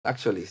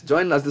Actually,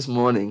 joining us this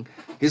morning.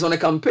 He's on a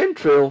campaign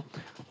trail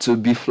to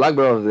be flag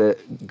bearer of the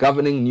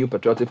governing New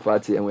Patriotic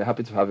Party, and we're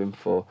happy to have him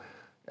for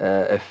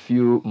a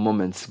few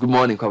moments. Good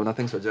morning, Kwabena.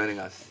 Thanks for joining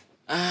us.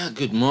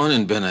 Good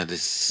morning, Bernard.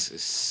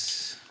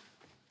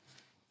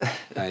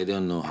 I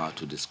don't know how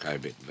to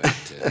describe it,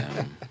 but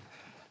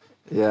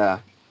yeah,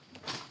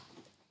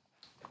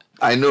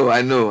 I know.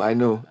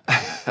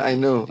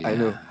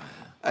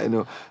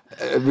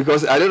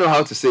 Because I don't know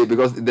how to say it,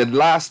 because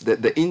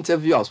the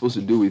interview I was supposed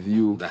to do with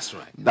you, that's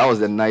right. That was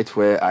the night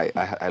where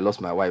I lost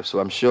my wife. So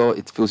I'm sure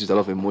it fills you with a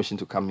lot of emotion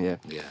to come here.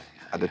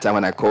 At the time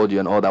when I called you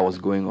and all that was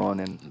going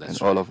on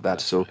and all of that.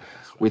 So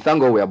we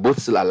thank God we are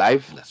both still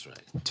alive. That's right.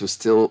 To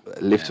still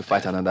live to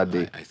fight another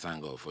day. I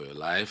thank God for your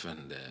life,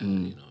 and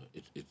you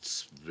know,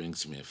 it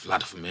brings me a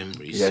flood of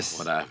memories Yes. of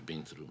what I've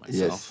been through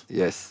myself.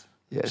 Yes.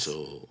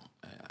 So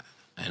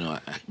I know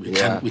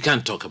we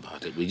can't talk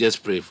about it. We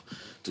just pray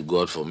to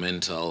God for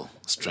mental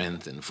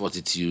strength and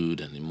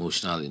fortitude and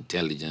emotional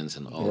intelligence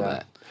and all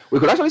that. We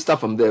could actually start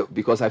from there,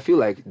 because I feel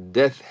like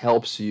death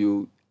helps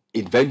you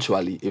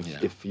eventually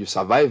if you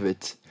survive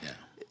it.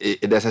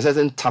 There's a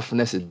certain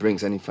toughness it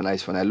brings. And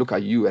when I look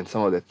at you and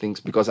some of the things,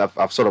 because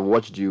I've sort of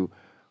watched you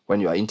when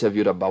you are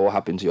interviewed about what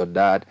happened to your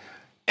dad,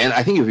 and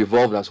I think you've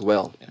evolved as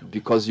well,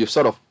 because you've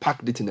sort of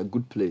packed it in a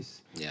good place.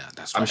 Yeah,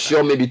 that's right. I'm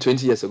sure maybe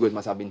 20 years ago it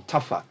must have been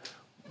tougher.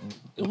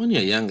 When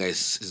you're younger,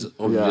 it's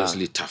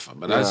obviously tougher.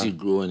 But as you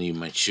grow and you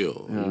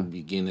mature, you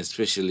begin,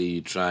 especially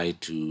you try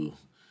to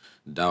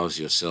douse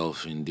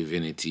yourself in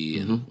divinity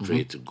and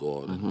pray to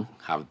God and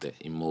have the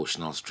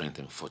emotional strength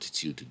and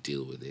fortitude to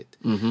deal with it.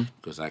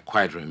 Because I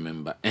quite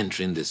remember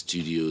entering the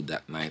studio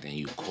that night and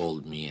you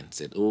called me and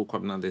said, "Oh,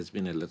 Kwabena, there's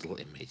been a little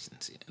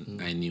emergency."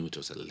 And I knew it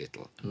was a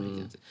little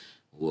emergency.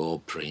 We're all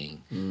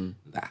praying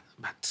that,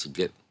 but to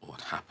get what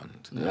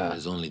happened,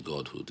 there's only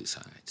God who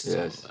decides.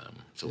 Yes.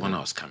 So when I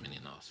was coming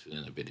in, I was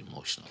feeling a bit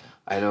emotional.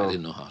 I know. I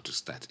didn't know how to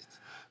start it.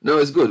 No,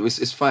 it's good.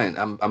 It's fine.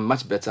 I'm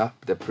much better.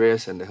 The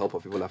prayers and the help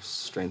of people have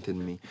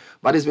strengthened me.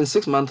 But it's been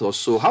 6 months or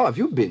so. How have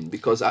you been?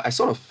 Because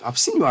I've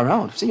seen you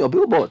around. I've seen your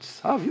billboards.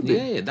 How have you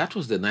been? Yeah, that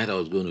was the night I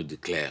was going to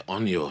declare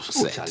on your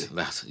set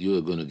that you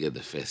were going to get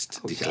the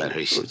first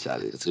declaration.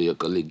 So your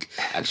colleague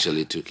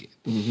actually took it.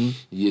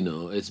 You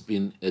know, it's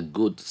been a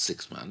good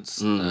 6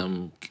 months.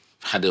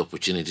 Had the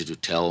opportunity to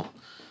tell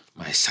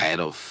my side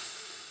of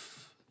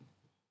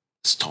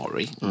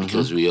story,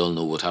 because we all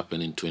know what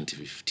happened in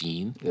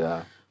 2015.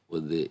 Yeah.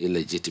 With the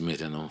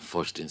illegitimate and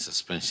unfortunate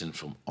suspension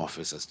from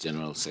office as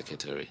General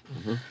Secretary.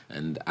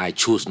 And I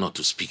chose not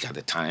to speak at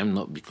the time,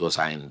 not because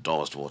I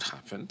endorsed what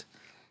happened.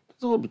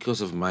 It's all because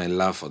of my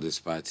love for this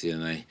party,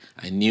 and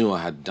I knew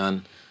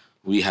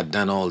we had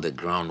done all the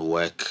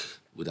groundwork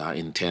with our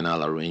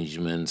internal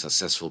arrangements,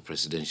 successful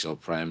presidential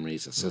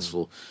primaries,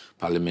 successful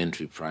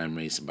parliamentary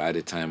primaries. By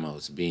the time I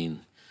was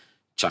being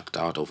chucked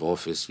out of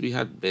office, we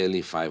had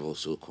barely 5 or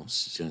so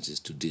constituencies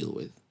to deal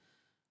with.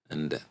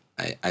 And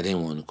I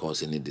didn't want to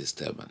cause any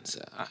disturbance.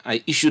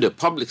 I issued a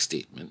public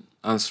statement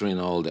answering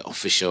all the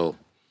official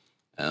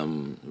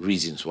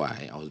reasons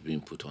why I was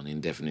being put on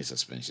indefinite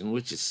suspension,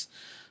 which is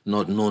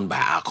not known by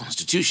our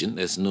constitution.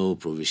 There's no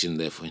provision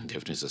there for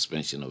indefinite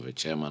suspension of a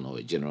chairman or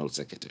a general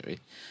secretary.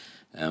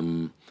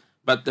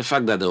 But the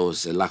fact that there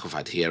was a lack of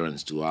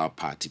adherence to our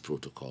party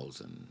protocols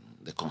and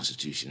the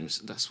constitution,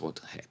 that's what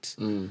hurt.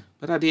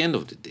 But at the end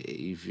of the day,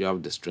 if you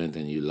have the strength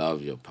and you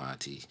love your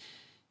party,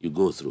 you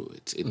go through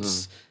it.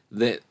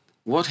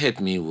 What hurt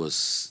me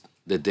was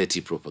the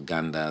dirty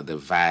propaganda, the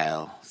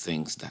vile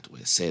things that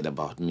were said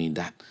about me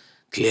that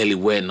clearly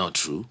were not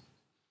true.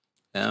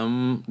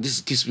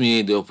 This gives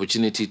me the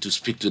opportunity to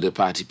speak to the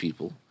party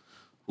people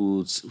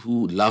who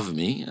love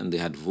me, and they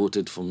had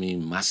voted for me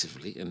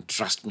massively and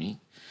trust me.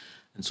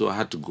 And so I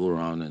had to go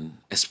around and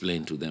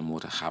explain to them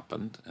what had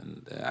happened.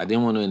 And I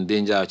didn't want to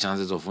endanger our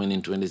chances of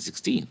winning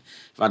 2016.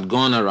 If I'd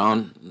gone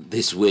around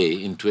this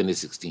way in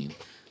 2016,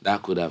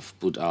 that could have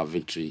put our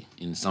victory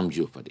in some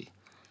jeopardy.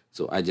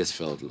 So I just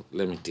felt, look,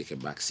 let me take a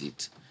back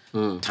seat.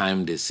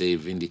 Time, they say,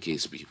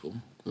 vindicates people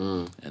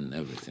and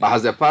everything. But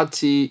has the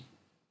party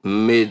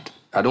made,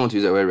 I don't want to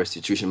use the word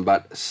restitution,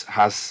 but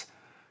has...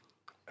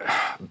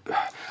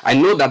 I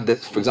know that,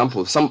 for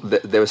example,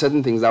 there were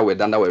certain things that were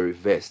done that were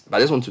reversed, but I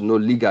just want to know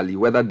legally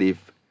whether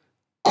they've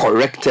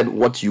corrected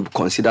what you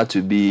consider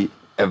to be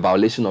a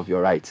violation of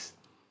your rights.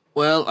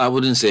 Well, I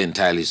wouldn't say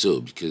entirely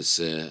so, because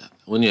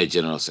when you're a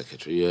general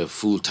secretary, you're a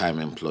full-time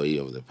employee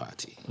of the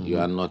party. You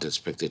are not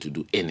expected to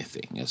do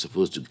anything. You're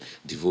supposed to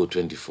devote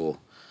 24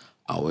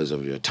 hours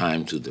of your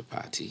time to the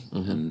party,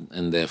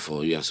 and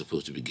therefore you are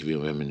supposed to be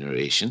given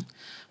remuneration.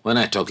 When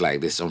I talk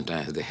like this,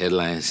 sometimes the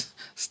headlines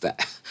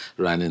start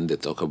running. They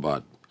talk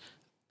about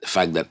the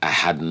fact that I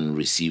hadn't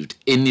received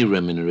any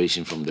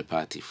remuneration from the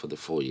party for the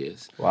 4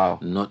 years. Wow.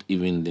 Not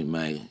even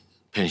my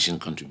pension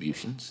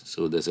contributions.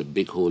 So there's a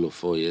big hole of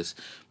 4 years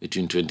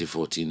between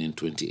 2014 and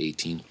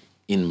 2018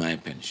 in my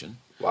pension.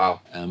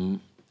 Wow.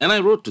 And I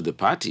wrote to the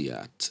party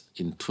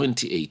in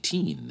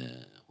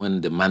 2018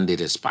 when the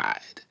mandate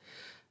expired,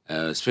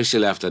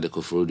 especially after the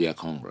Koforidua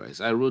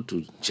Congress. I wrote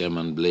to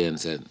Chairman Blair and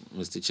said,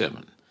 Mr.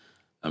 Chairman,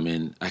 I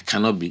mean, I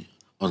cannot be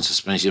on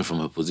suspension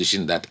from a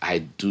position that I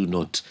do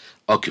not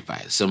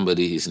occupy.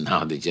 Somebody is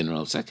now the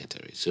General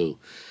Secretary. So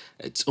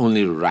it's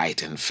only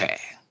right and fair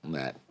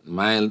that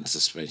my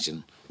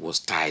suspension was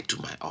tied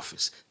to my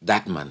office.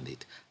 That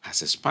mandate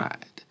has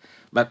expired.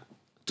 But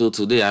till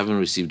today, I haven't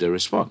received a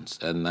response.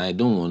 And I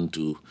don't want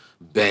to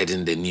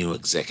burden the new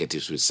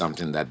executives with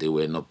something that they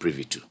were not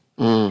privy to.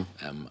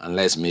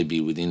 Unless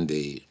maybe within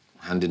the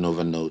handing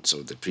over notes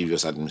of the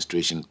previous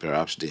administration,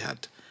 perhaps they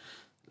had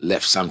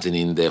left something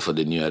in there for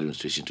the new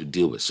administration to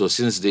deal with. So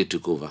since they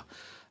took over,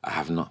 I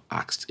have not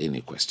asked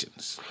any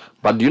questions.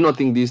 But do you not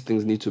think these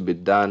things need to be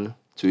done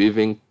to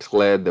even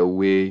clear the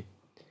way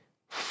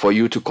for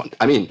you to...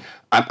 I mean,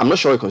 I'm not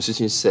sure what the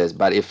Constitution says,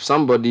 but if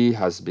somebody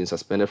has been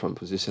suspended from a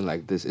position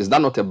like this, is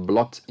that not a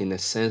blot in a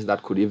sense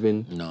that could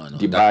even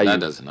debar that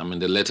doesn't. I mean,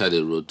 the letter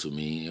they wrote to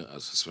me, I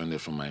was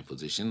suspended from my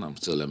position. I'm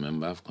still a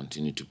member. I've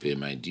continued to pay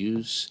my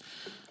dues.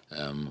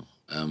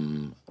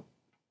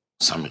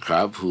 Sammy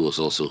Crab, who was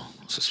also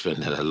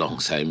suspended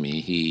alongside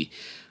me, he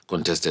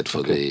contested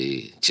for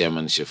the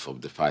chairmanship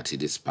of the party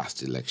this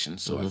past election.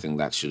 So I think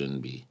that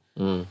shouldn't be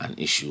an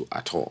issue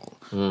at all.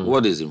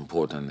 What is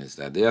important is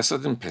that there are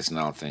certain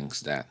personal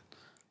things that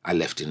I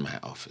left in my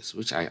office,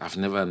 which I've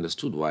never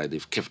understood why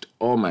they've kept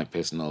all my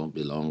personal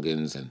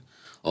belongings and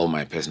all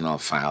my personal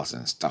files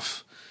and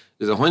stuff.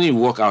 Because when you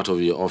walk out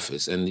of your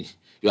office and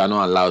you are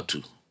not allowed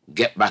to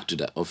get back to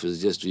that office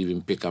just to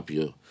even pick up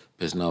your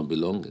personal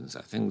belongings,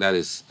 I think that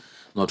is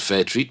not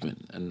fair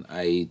treatment. And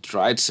I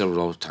tried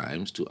several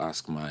times to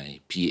ask my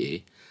PA,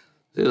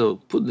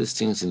 put these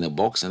things in a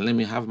box and let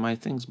me have my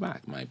things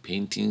back, my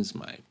paintings,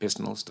 my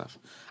personal stuff.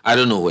 I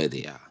don't know where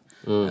they are.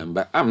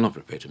 But I'm not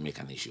prepared to make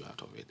an issue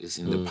out of it. It's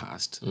in the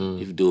past.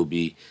 If they'll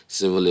be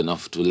civil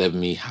enough to let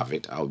me have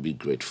it, I'll be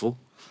grateful.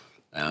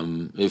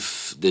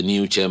 If the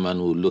new chairman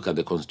will look at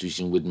the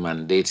Constitution, which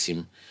mandates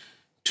him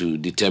to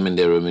determine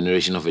the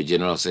remuneration of a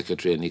general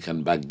secretary, and he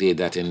can backdate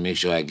that and make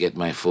sure I get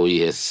my 4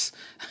 years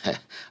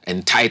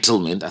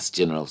entitlement as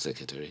general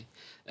secretary,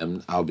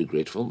 I'll be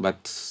grateful.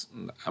 But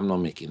I'm not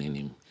making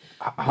any.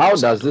 How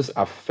does this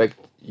affect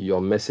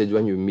your message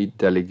when you meet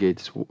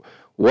delegates?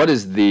 What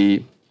is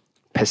the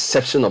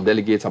perception of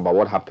delegates about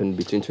what happened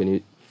between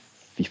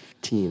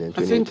 2015 and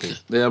 2018? I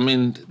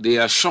think they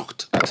are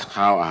shocked at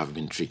how I have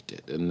been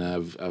treated, and I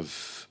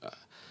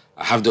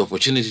have the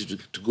opportunity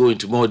to go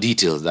into more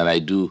details than I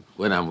do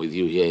when I'm with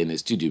you here in the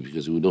studio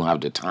because we don't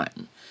have the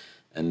time.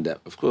 And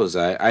of course,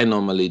 I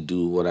normally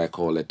do what I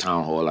call a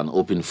town hall, an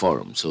open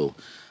forum. So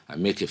I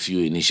make a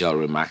few initial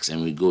remarks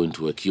and we go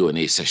into a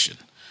Q&A session.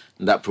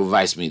 And that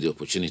provides me the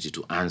opportunity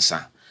to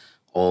answer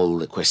all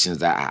the questions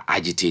that are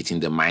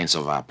agitating the minds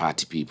of our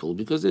party people,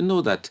 because they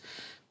know that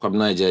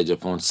Kwabena Agyei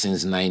Agyepong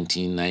since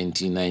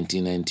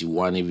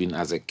 1991, even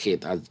as a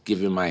kid, has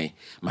given my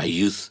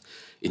youth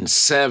in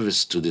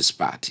service to this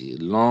party,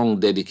 long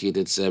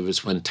dedicated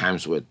service when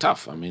times were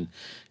tough. I mean,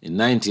 in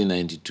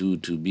 1992,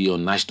 to be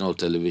on national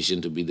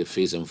television, to be the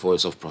face and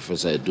voice of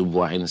Professor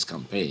Eduboah's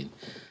campaign,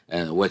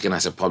 working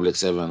as a public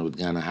servant with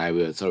Ghana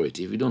Highway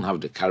Authority, if you don't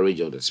have the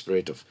courage or the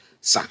spirit of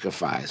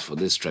sacrifice for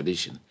this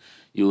tradition,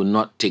 you will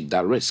not take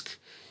that risk,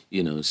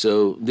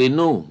 So they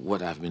know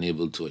what I've been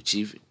able to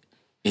achieve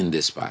in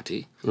this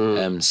party.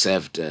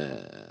 Served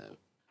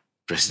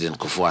President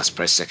Kufuor's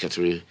press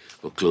secretary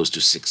for close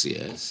to 6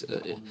 years,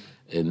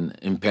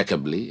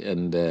 impeccably,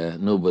 and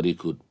nobody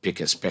could pick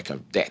a speck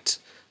of dirt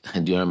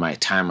during my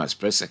time as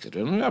press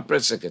secretary. When you are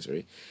press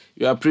secretary,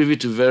 you are privy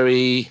to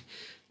very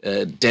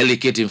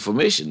delicate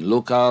information,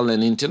 local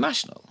and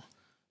international.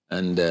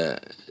 And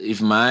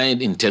if my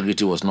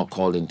integrity was not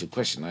called into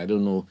question, I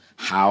don't know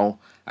how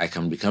I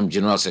can become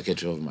general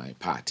secretary of my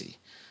party.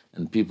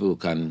 And people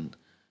can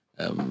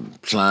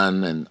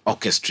plan and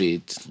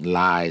orchestrate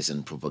lies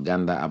and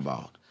propaganda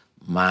about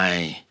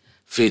my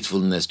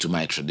faithfulness to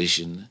my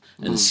tradition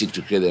and seek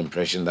to create the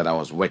impression that I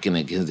was working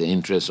against the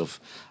interests of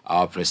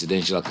our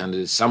presidential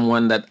candidate,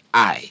 someone that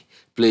I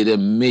played a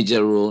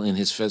major role in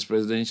his first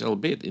presidential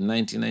bid in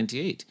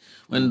 1998,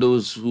 when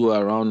those who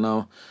are around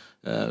now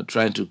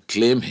trying to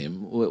claim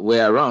him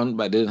were around,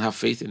 but didn't have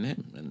faith in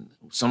him. And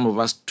some of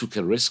us took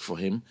a risk for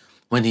him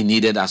when he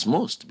needed us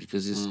most,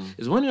 because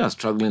it's when you are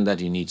struggling that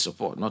you need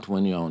support, not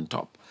when you are on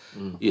top.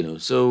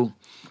 So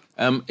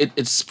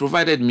it's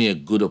provided me a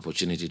good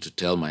opportunity to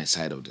tell my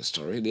side of the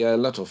story. There are a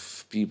lot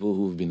of people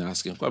who've been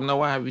asking, now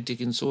why have you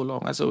taken so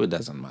long? I said, it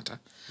doesn't matter.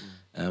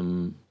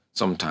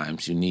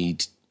 Sometimes you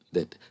need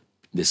that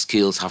the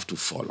scales have to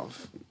fall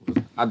off.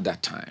 At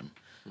that time,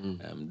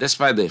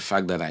 despite the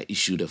fact that I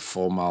issued a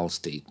formal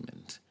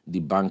statement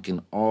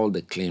debunking all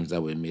the claims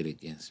that were made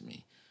against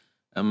me,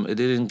 it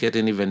didn't get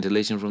any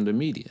ventilation from the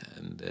media,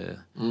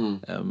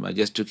 and I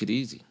just took it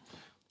easy.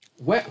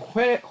 Where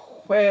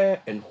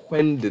and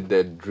when did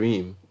the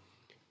dream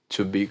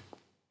to be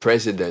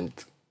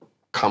president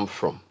come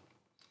from?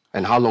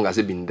 And how long has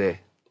it been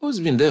there? Oh, it's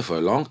been there for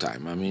a long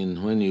time. I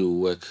mean, when you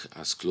work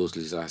as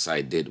closely as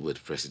I did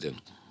with President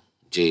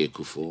J.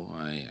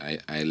 Kufuor,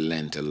 I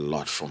learned a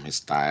lot from his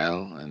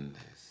style and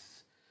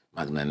his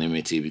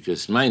magnanimity,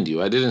 because, mind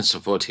you, I didn't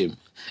support him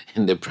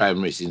in the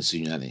primaries in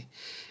Sunyani.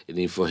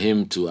 And for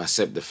him to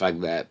accept the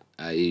fact that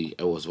I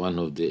was one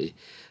of the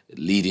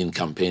leading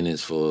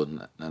campaigners for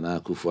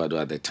Nana Akufo-Addo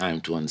at the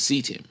time to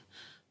unseat him,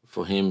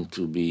 for him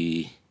to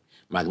be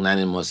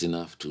magnanimous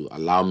enough to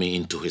allow me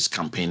into his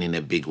campaign in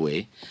a big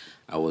way.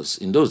 I was,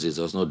 in those days,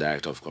 there was no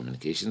director of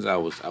communications. I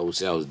would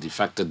say I was de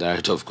facto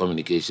director of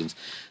communications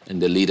in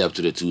the lead up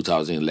to the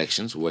 2000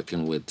 elections,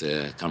 working with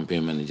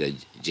campaign manager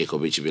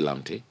Jacob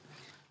Ichibilamte.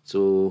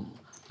 So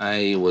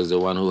I was the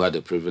one who had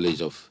the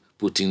privilege of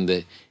putting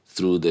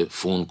through the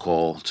phone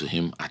call to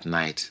him at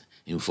night,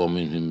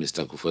 informing him,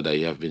 Mr. Akufo, that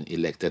you have been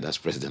elected as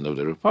President of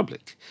the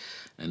Republic.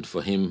 And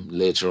for him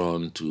later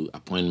on to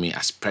appoint me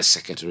as press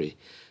secretary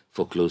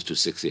for close to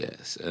 6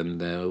 years.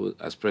 And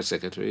as press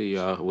secretary, you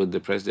are with the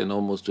president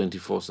almost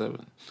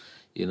 24/7.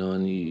 You know,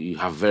 and you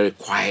have very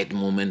quiet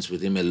moments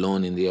with him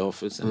alone in the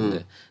office,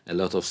 and a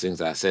lot of things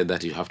are said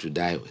that you have to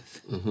die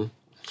with.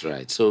 That's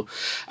right. So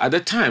at the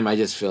time, I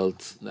just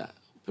felt that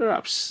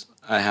perhaps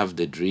I have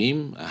the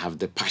dream, I have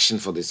the passion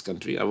for this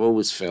country. I've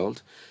always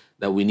felt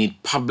that we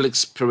need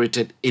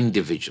public-spirited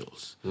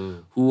individuals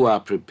who are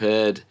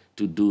prepared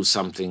to do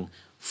something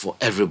for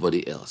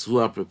everybody else, who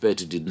are prepared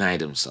to deny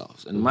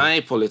themselves. And my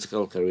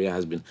political career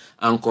has been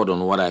anchored on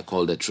what I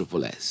call the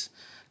triple S.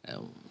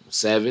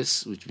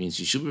 Service, which means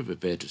you should be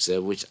prepared to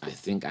serve, which I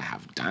think I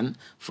have done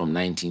from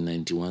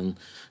 1991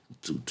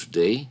 to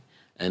today.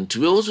 And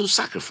to also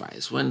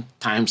sacrifice when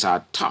times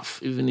are tough,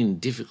 even in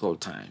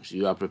difficult times.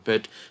 You are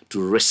prepared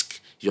to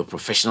risk your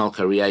professional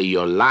career,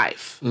 your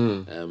life,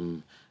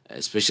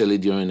 especially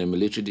during a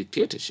military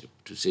dictatorship,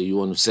 to say you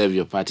want to serve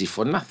your party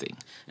for nothing.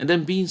 And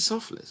then being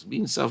selfless.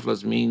 Being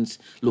selfless means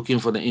looking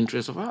for the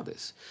interests of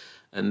others.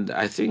 And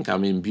I think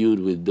I'm imbued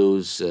with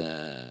those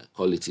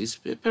qualities,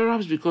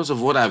 perhaps because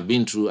of what I've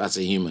been through as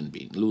a human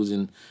being,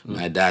 losing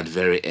my dad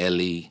very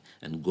early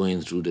and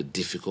going through the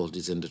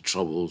difficulties and the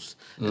troubles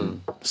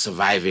and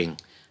surviving.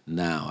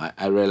 Now,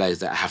 I realize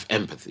that I have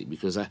empathy,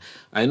 because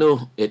I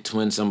know it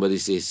when somebody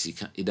says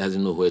he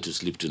doesn't know where to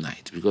sleep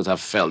tonight, because I've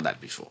felt that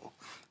before.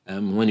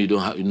 When you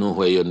don't know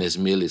where your next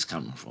meal is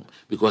coming from,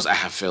 because I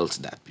have felt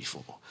that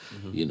before,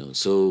 you know.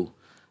 So,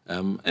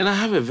 and I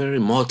have a very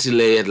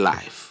multi-layered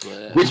life,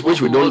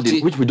 which we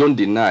don't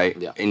deny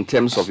in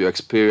terms of your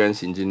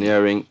experience,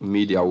 engineering,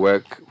 media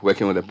work,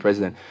 working with the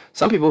president.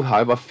 Some people,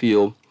 however,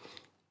 feel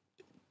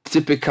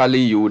typically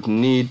you would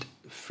need,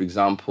 for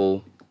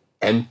example,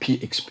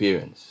 MP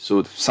experience.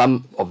 So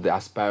some of the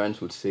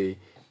aspirants would say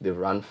they've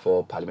run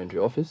for parliamentary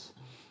office,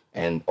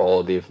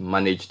 or they've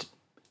managed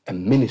a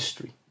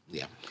ministry.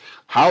 Yeah.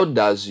 How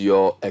does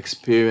your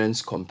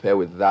experience compare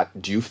with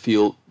that? Do you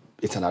feel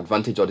it's an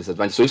advantage or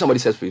disadvantage? So if somebody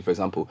says, for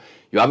example,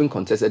 you haven't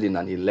contested in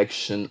an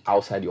election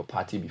outside your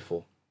party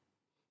before,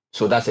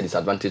 so that's a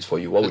disadvantage for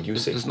you, what would you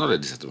say? It's not a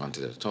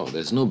disadvantage at all.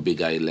 There's no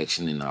bigger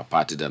election in our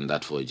party than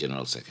that for a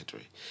general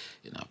secretary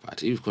in our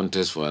party. If you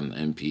contest for an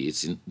MP,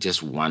 it's in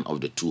just one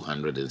of the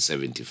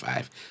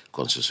 275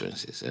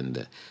 constituencies.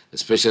 And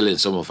especially in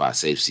some of our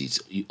safe seats,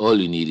 all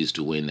you need is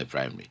to win the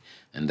primary,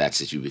 and that's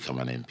it, you become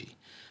an MP.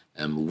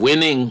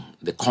 Winning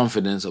the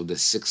confidence of the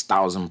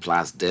 6,000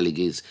 plus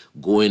delegates,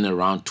 going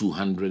around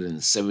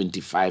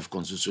 275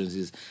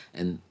 constituencies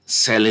and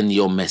selling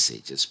your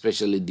message,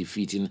 especially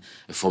defeating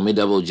a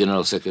formidable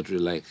general secretary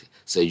like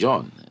Sir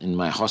John in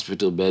my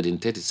hospital bed in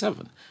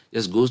 37,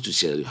 just goes to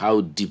show you how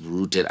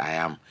deep-rooted I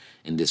am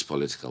in this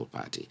political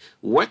party.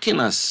 Working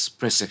as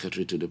press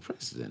secretary to the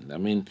president, I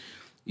mean,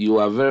 you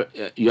are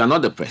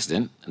not the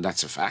president, and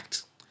that's a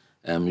fact.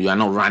 You are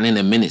not running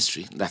a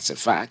ministry, that's a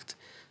fact.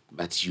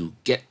 But you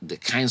get the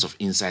kinds of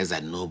insights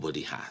that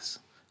nobody has.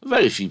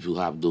 Very few people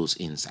have those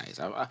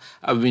insights.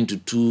 I've been to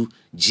 2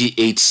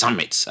 G8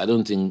 summits. I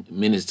don't think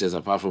ministers,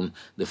 apart from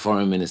the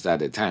foreign minister at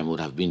the time,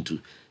 would have been to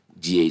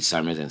G8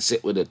 summit and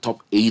sit with the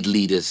top 8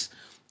 leaders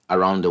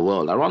around the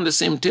world, around the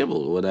same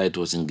table, whether it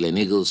was in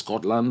Gleneagle,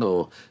 Scotland,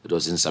 or it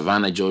was in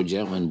Savannah,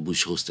 Georgia, when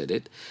Bush hosted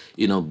it.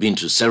 You know, been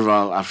to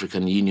several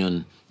African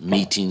Union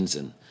meetings.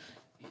 And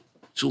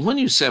so when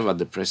you serve at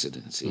the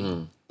presidency,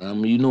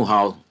 you know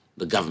how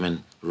the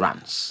government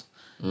runs,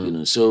 you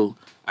know. So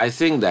I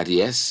think that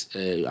yes,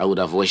 I would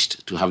have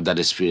wished to have that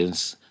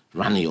experience,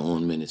 run your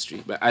own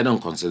ministry, but I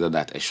don't consider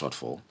that a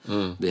shortfall.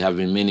 There have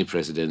been many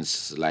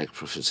presidents like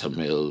Professor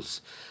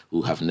Mills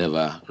who have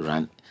never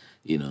run,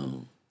 you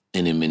know,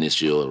 any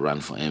ministry or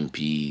run for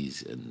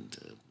MPs,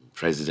 and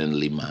President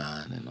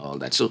Liman and all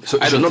that. So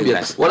I don't think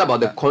that's... What about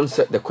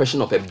the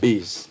question of a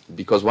base?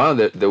 Because one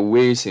of the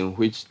ways in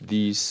which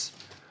these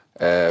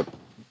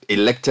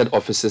elected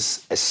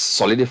officers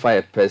solidify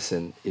a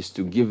person is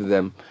to give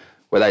them,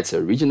 whether it's a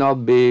regional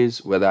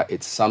base, whether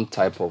it's some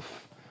type of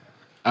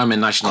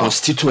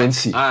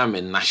constituency. I'm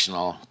a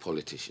national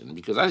politician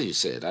because, as you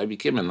said, I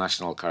became a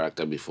national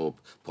character before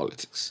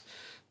politics,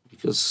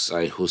 because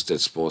I hosted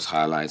sports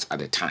highlights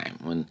at a time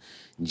when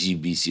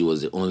GBC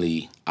was the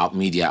only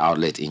media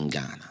outlet in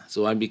Ghana.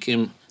 So I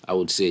I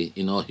would say,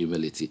 in all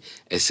humility,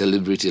 a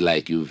celebrity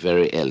like you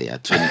very early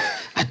at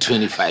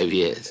 25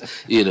 years.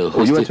 You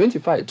know, you were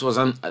 25? It was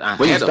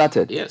when you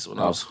started? Yes, when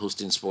I was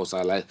hosting Sports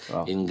Highlight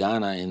in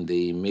Ghana in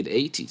the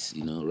mid-'80s,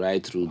 you know,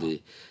 right through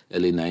the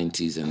early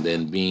 90s, and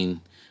then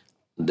being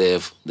there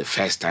the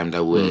first time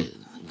that we're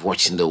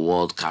watching the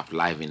World Cup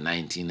live in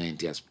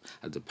 1990 as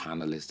the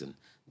panelist, and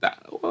that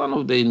one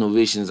of the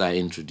innovations I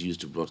introduced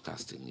to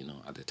broadcasting, you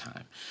know, at the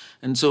time.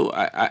 And so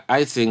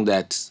I think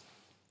that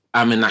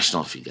I'm a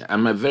national figure.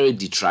 I'm a very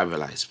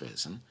detribalized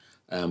person.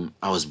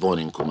 I was born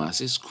in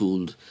Kumasi,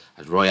 schooled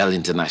at Royal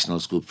International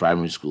School,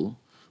 primary school.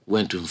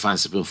 Went to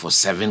Mfansipim for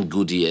 7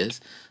 good years.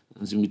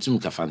 You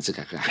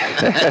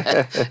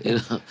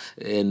know,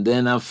 and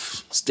then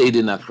I've stayed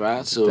in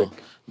Accra. So,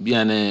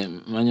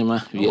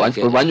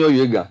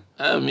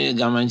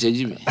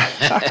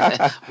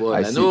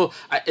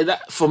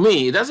 for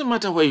me, it doesn't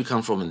matter where you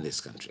come from in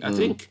this country. I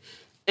think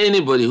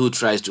anybody who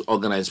tries to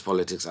organize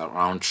politics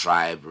around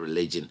tribe,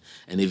 religion,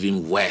 and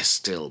even worse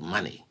still,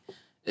 money,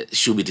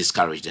 should be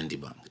discouraged and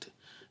debunked.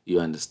 You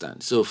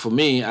understand? So for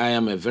me, I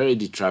am a very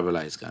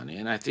detribalized Ghanaian,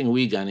 and I think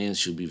we Ghanaians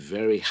should be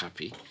very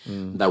happy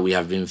that we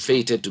have been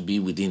fated to be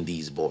within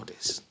these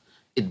borders.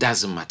 It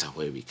doesn't matter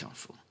where we come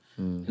from.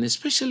 And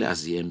especially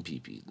as the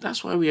NPP,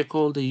 that's why we are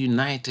called the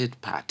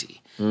United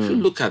Party. If you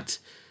look at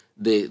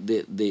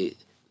the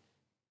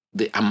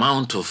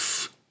amount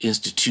of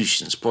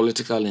institutions,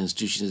 political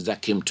institutions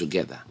that came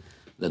together,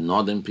 the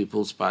Northern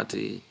People's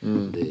Party,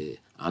 the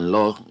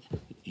Anlo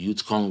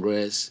Youth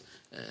Congress,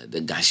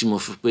 the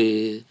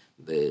Gashimofupe,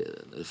 the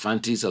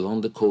Fantis along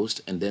the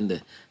coast, and then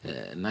the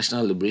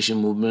National Liberation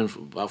Movement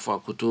from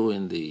Bafuakuto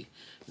in the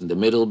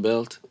Middle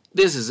Belt.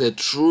 This is a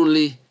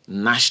truly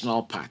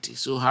national party.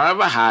 So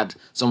however hard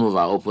some of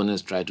our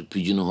opponents try to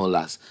pigeonhole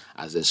us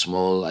as a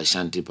small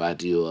Ashanti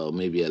party or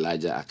maybe a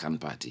larger Akan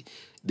party,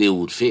 they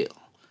would fail.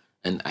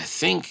 And I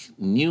think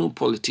new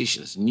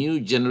politicians, new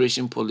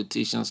generation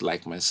politicians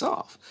like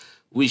myself,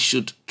 we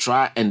should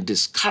try and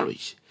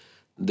discourage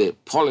the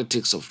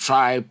politics of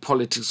tribe,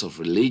 politics of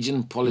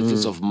religion,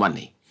 politics of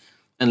money.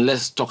 And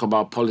let's talk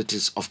about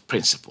politics of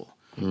principle.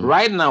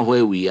 Right now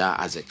where we are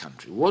as a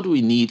country, what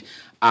we need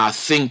are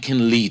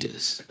thinking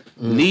leaders.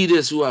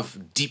 Leaders who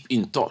have deep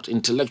in thought,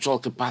 intellectual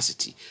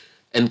capacity,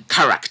 and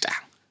character,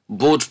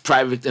 both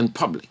private and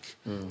public.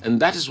 And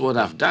that is what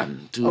I've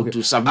done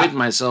to submit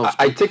myself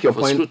I take your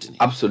point scrutiny.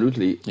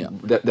 Absolutely. Yeah.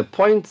 The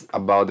point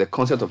about the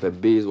concept of a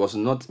base was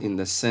not in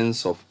the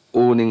sense of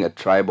owning a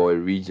tribe or a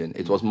region.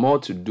 It was more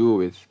to do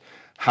with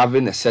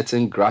having a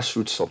certain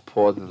grassroots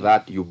support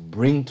that you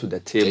bring to the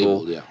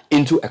table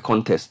into a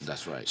contest.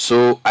 That's right.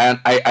 So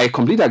I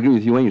completely agree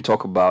with you when you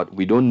talk about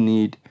we don't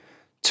need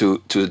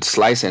to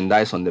slice and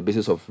dice on the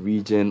basis of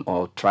region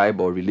or tribe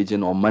or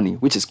religion or money,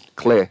 which is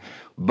clear.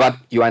 But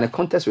you are in a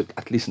contest with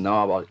at least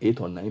now about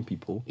 8 or 9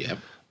 people. Yep.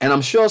 And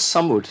I'm sure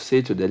some would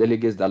say to the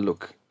delegates that,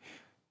 look,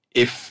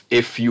 if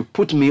you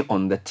put me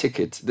on the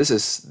ticket, this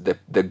is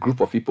the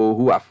group of people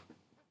who have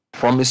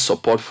promised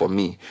support for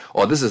me,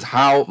 or this is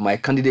how my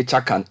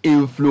candidature can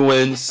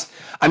influence.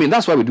 I mean,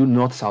 that's why we do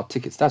North-South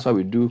tickets. That's why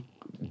we do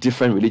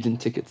different religion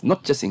tickets,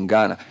 not just in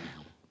Ghana.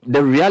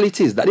 The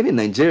reality is that even in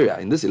Nigeria,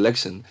 in this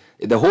election,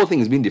 the whole thing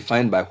is being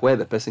defined by where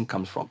the person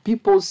comes from.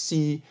 People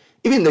see,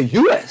 even in the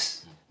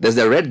US, there's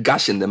the red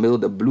gash in the middle,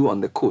 the blue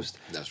on the coast.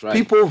 That's right.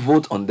 People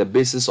vote on the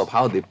basis of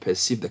how they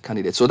perceive the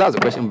candidate. So that's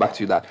the question back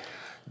to you that...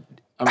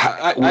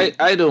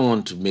 I don't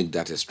want to make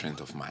that a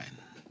strength of mine.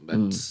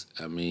 But,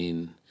 I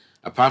mean,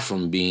 apart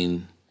from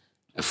being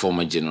a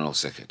former General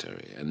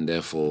Secretary, and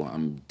therefore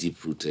I'm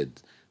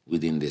deep-rooted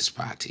within this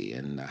party,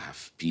 and I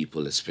have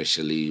people,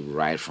 especially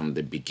right from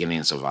the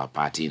beginnings of our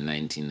party in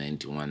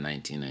 1991,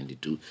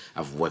 1992,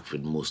 I've worked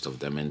with most of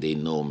them, and they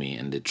know me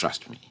and they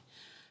trust me.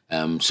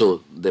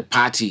 So the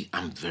party,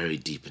 I'm very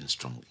deep and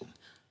strong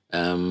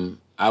in.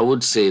 I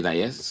would say that,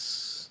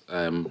 yes,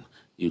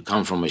 you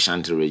come from a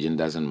Shanti region,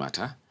 doesn't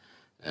matter.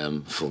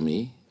 For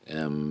me,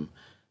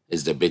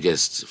 it's the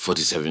biggest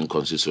 47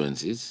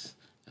 constituencies.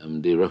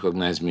 They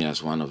recognize me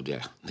as one of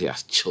their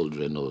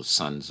children or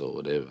sons or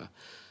whatever.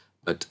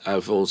 But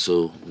I've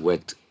also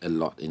worked a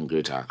lot in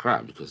Greater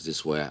Accra because this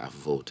is where I've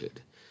voted,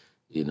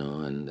 you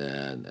know, and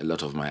a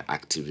lot of my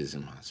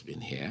activism has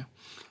been here.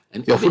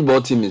 And your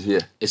football team is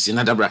here. It's in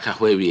Adabraka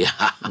where we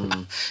are.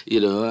 You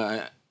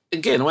know,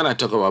 again, when I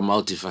talk about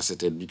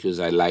multifaceted,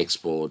 because I like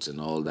sports and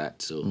all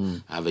that, so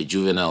I have a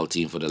juvenile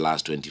team for the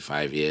last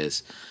 25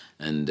 years.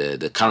 And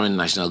the current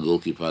national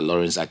goalkeeper,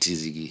 Lawrence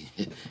Atizigi,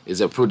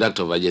 is a product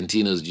of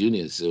Argentinos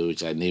Juniors, so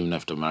which I named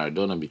after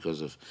Maradona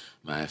because of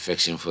my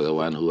affection for the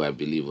one who I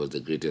believe was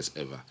the greatest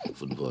ever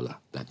footballer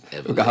that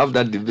ever. We can have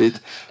that debate.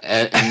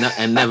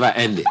 And never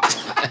end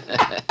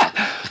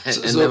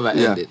it. Never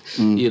end it.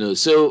 You know,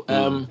 so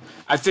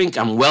I think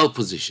I'm well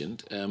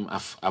positioned.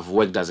 I've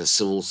worked as a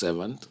civil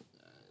servant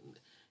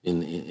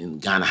in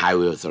Ghana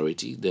Highway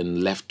Authority,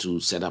 then left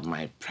to set up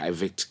my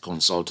private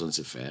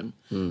consultancy firm,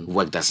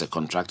 worked as a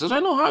contractor. So I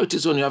know how it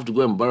is when you have to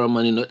go and borrow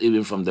money, not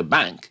even from the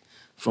bank,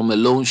 from a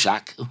loan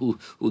shark who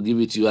will give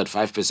it to you at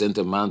 5%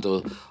 a month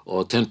or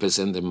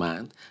 10% a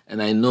month.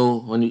 And I know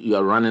when you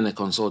are running a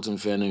consulting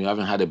firm and you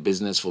haven't had a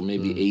business for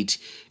maybe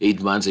eight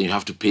months and you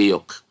have to pay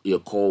your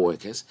core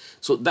workers.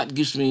 So that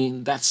gives me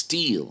that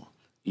steel,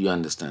 you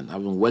understand.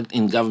 I've worked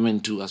in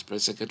government too as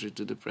press secretary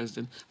to the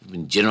president. I've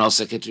been general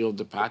secretary of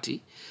the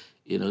party.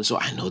 So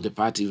I know the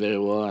party very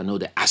well. I know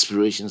the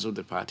aspirations of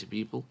the party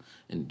people.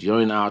 And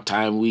during our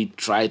time, we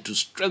tried to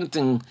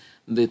strengthen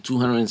the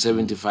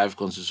 275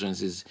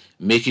 constituencies,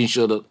 making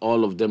sure that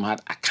all of them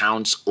had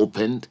accounts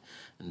opened.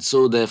 And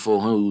so, therefore,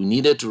 when we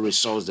needed to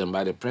resource them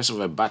by the press of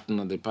a button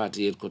at the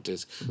party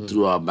headquarters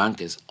through our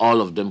bankers,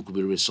 all of them could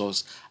be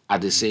resourced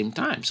at the same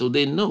time. So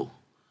they know.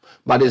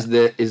 But is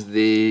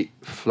the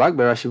flag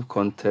bearership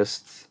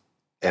contest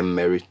a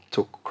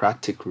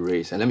meritocratic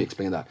race? And let me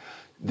explain that.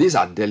 These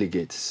are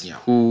delegates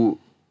who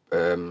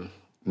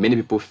many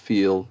people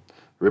feel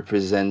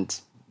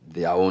represent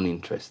their own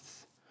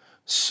interests.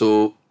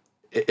 So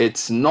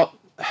it's not...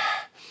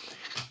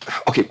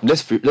 Okay,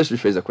 let's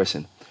rephrase the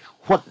question.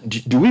 What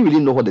do we really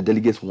know what the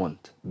delegates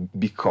want?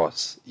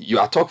 Because you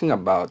are talking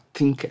about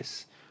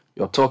thinkers.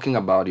 You're talking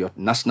about your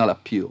national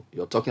appeal.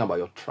 You're talking about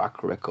your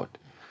track record.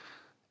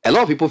 A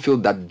lot of people feel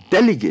that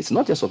delegates,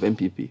 not just of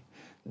NPP,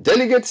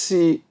 delegates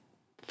see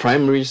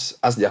primaries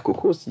as their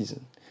cocoa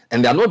season.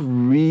 And they are not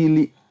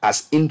really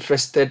as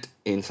interested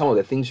in some of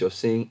the things you're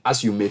saying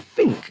as you may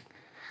think.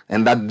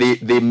 And that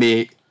they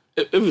may...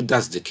 If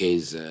that's the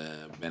case,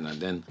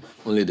 Bernard, then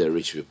only the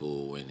rich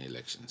people win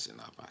elections in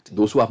our party.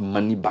 Those who have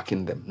money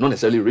backing them, not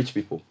necessarily rich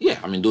people. Yeah,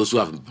 I mean, those who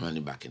have money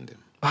backing them.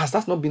 But has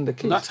that not been the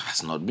case? That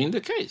has not been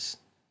the case.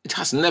 It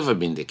has never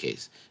been the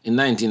case. In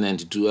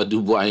 1992,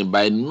 Aduboahene,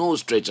 by no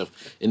stretch of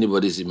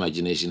anybody's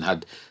imagination,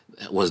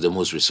 was the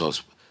most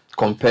resourceful.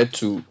 Compared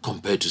to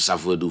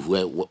Safodu,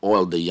 where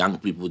all the young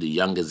people, the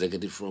young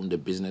executive from the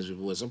business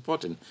people were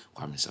supporting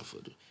Kwame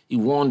Safodu. He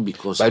won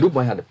because... But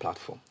Aduboahene had a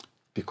platform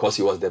because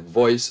he was the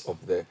voice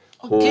of the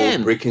whole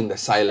breaking the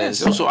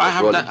silence. Yes, so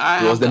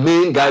he was the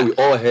main guy we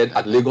all heard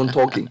at Legon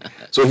talking.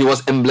 So he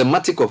was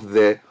emblematic of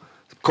the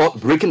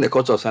breaking the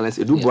culture of silence.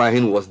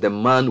 Aduboahene was the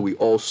man we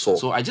all saw.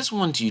 So I just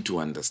want you to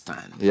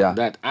understand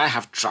that I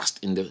have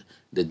trust in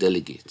the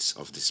delegates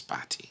of this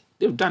party.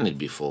 They've done it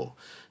before.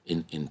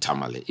 In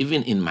Tamale,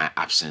 even in my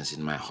absence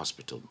in my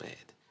hospital bed,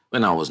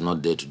 when I was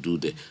not there to do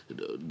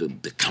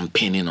the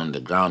campaigning on the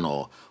ground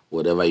or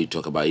whatever you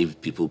talk about, if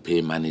people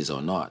pay monies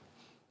or not,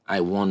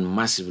 I won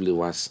massively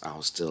whilst I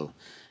was still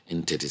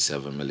in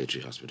 37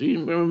 military hospital.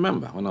 You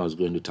remember when I was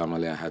going to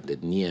Tamale, I had the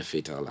near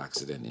fatal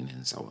accident in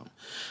Nsawam.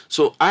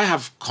 So I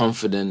have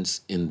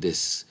confidence in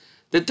this.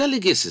 The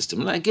delegate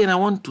system, and again, I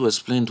want to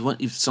explain to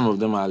if some of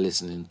them are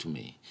listening to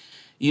me,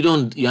 you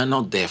are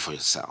not there for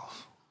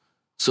yourself.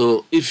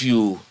 So if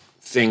you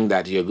think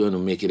that you're going to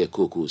make it a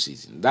cocoa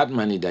season, that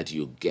money that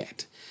you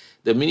get,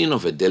 the meaning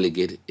of a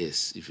delegate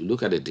is, if you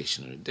look at the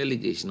dictionary,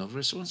 delegation of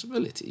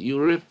responsibility.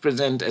 You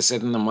represent a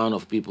certain amount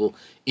of people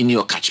in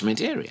your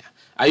catchment area.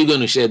 Are you going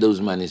to share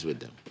those monies with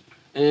them?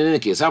 And in any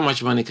case, how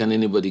much money can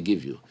anybody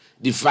give you?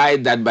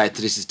 Divide that by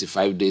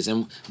 365 days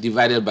and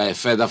divide it by a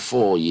further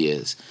 4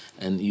 years,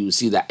 and you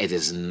see that it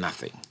is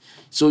nothing.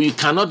 So you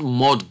cannot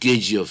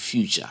mortgage your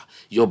future,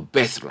 your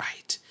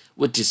birthright,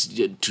 which is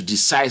to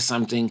decide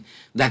something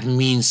that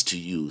means to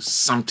you,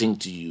 something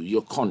to you,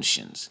 your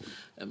conscience,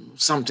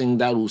 something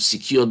that will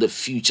secure the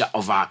future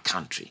of our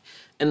country.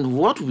 And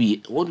what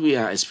we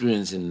are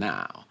experiencing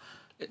now,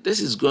 this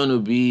is going to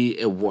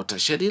be a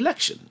watershed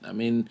election. I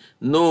mean,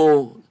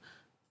 no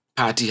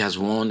party has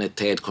won a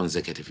third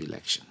consecutive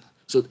election.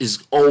 So it's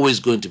always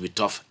going to be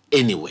tough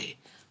anyway.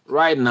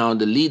 Right now,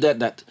 the leader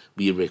that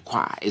we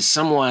require is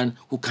someone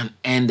who can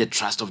earn the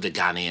trust of the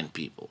Ghanaian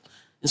people.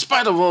 In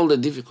spite of all the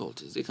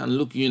difficulties, they can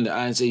look you in the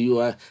eye and say you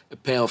are a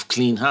pair of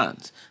clean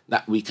hands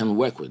that we can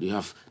work with. You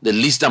have the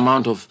least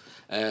amount of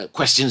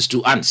questions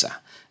to answer.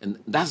 And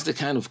that's the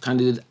kind of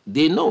candidate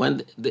they know,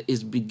 and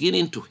it's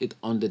beginning to hit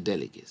on the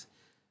delegates.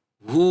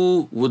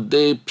 Who would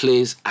they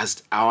place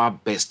as our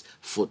best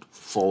foot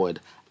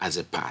forward as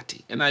a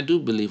party? And I do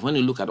believe when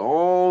you look at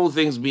all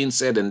things being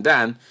said and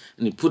done,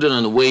 and you put it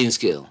on a weighing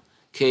scale,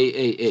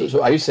 KAA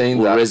so are you saying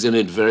will that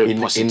resonate very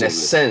positively. In a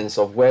sense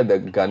of where the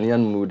Ghanaian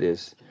mood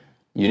is,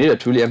 you need a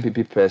truly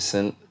NPP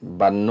person,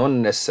 but not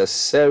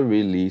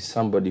necessarily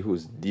somebody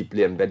who's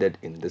deeply embedded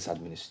in this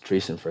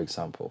administration, for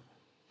example.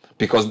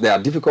 Because there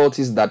are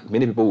difficulties that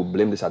many people will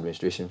blame this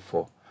administration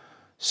for.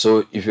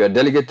 So if you're a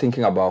delegate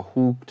thinking about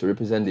who to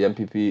represent the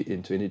NPP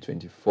in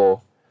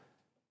 2024,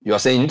 you are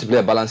saying you need to play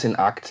a balancing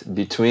act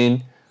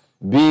between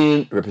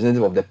being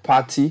representative of the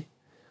party,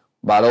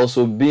 but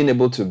also being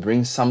able to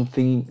bring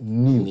something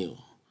new.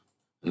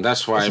 And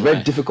that's why it's a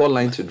very difficult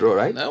line to draw,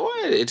 right? Well,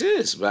 it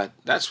is, but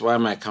that's why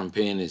my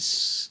campaign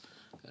is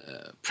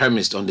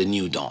premised on the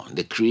new dawn,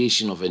 the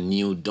creation of a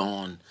new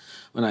dawn.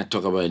 When I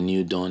talk about a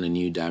new dawn, a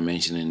new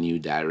dimension, a new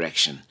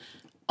direction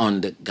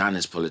on the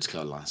Ghana's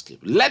political landscape,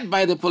 led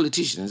by the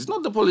politicians. It's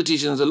not the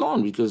politicians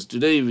alone, because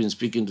today you've been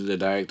speaking to the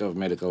Director of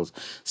Medical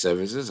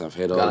Services. I've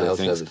heard all the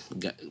things.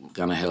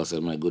 Ghana Health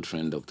Service, my good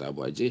friend, Dr.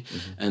 Agyei Agyepong.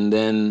 And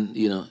then,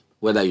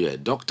 whether you're a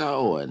doctor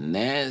or a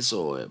nurse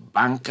or a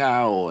banker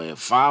or a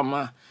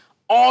farmer,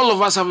 all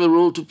of us have a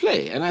role to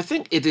play. And I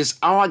think it is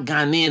our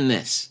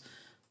Ghanaianness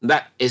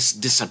that is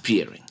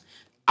disappearing.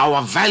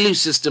 Our value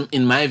system,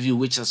 in my view,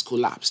 which has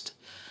collapsed.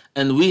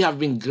 And we have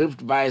been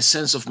gripped by a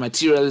sense of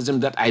materialism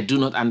that I do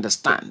not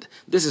understand.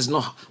 This is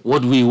not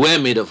what we were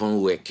made of when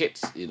we were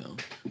kids, We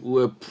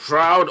were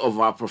proud of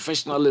our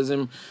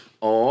professionalism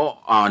or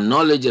our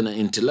knowledge and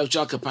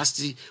intellectual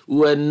capacity. We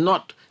were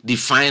not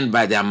defined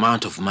by the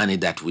amount of money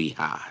that we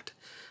had.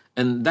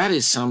 And that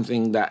is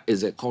something that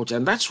is a culture.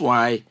 And that's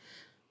why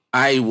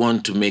I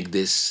want to make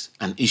this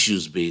an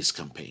issues-based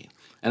campaign.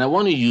 And I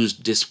want to use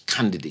this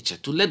candidature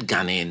to let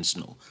Ghanaians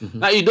know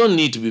that you don't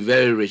need to be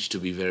very rich to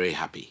be very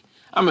happy.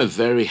 I'm a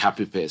very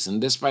happy person,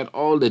 despite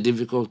all the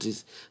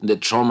difficulties and the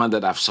trauma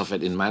that I've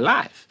suffered in my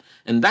life.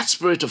 And that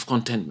spirit of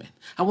contentment,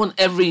 I want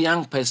every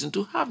young person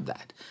to have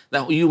that.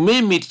 That you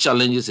may meet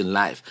challenges in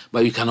life,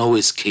 but you can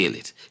always scale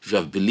it. If you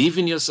have belief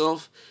in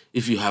yourself,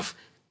 if you have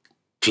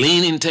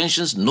clean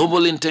intentions,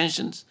 noble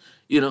intentions,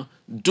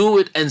 do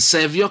it and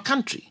serve your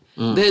country.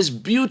 There's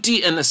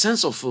beauty and a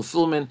sense of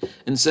fulfillment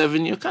in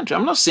serving your country.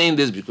 I'm not saying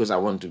this because I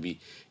want to be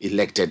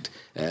elected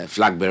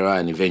flag bearer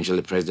and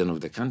eventually president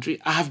of the country.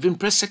 I have been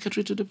press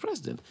secretary to the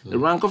president, the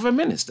rank of a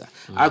minister.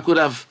 I could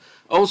have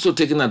also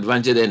taken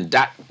advantage and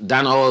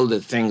done all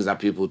the things that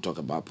people talk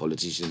about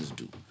politicians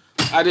do.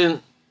 I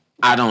didn't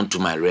add on to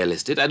my real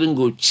estate. I didn't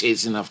go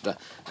chasing after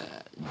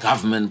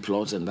government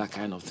plots and that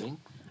kind of thing.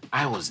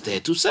 I was there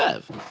to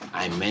serve.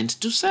 I meant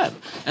to serve.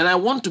 And I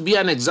want to be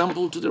an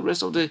example to the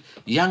rest of the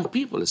young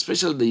people,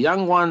 especially the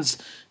young ones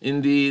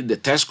in the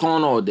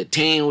TESCON or the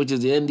TAIN, which is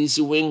the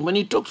NDC wing. When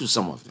you talk to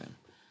some of them,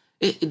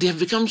 they have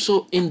become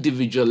so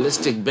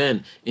individualistic,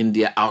 Ben, in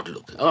their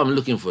outlook. Oh, I'm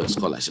looking for a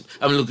scholarship.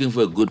 I'm looking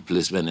for a good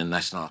placement in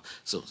national.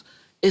 So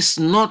it's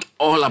not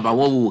all about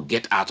what we will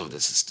get out of the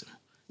system.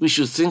 We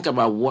should think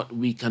about what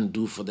we can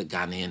do for the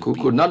Ghanaian people.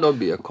 Could not that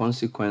be a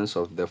consequence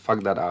of the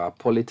fact that our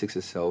politics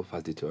itself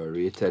has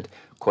deteriorated,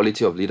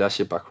 quality of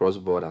leadership across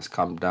board has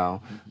come down,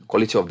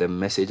 quality of the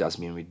message has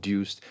been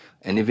reduced,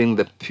 and even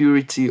the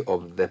purity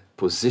of the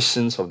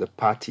positions of the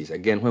parties?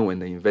 Again, when we're in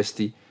the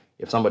university,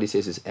 if somebody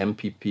says it's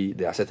MPP,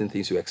 there are certain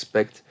things you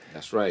expect.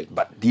 That's right.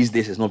 But these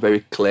days it's not very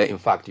clear. In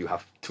fact, you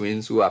have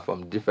twins who are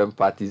from different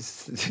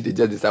parties. They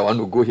just decide, one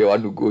to go here,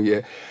 one to go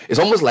here. It's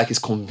almost like it's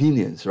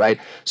convenience, right?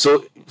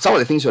 So some of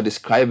the things you're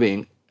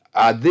describing,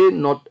 are they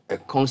not a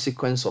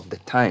consequence of the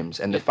times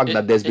and the fact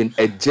that there's been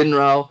a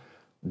general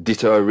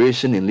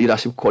deterioration in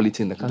leadership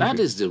quality in the country? That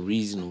is the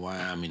reason why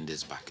I'm in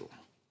this battle.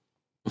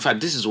 In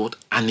fact, this is what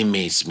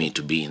animates me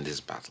to be in this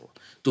battle,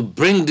 to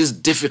bring this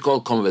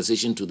difficult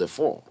conversation to the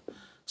fore,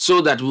 so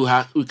that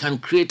we can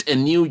create a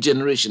new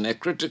generation, a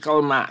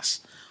critical mass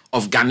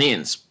of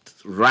Ghanaians,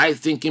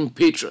 right-thinking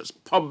patriots,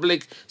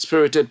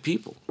 public-spirited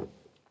people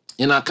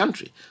in our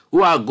country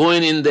who are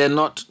going in there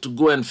not to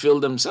go and fill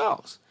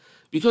themselves.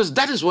 Because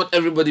that is what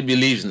everybody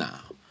believes now.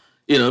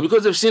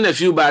 Because they've seen a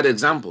few bad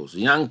examples.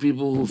 Young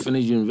people who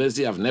finish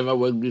university, have never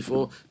worked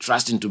before,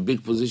 thrust into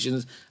big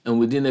positions, and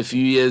within a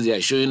few years they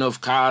are showing off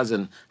cars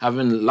and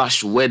having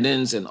lush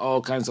weddings and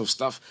all kinds of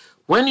stuff.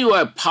 When you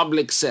are a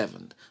public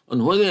servant,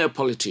 and when you're a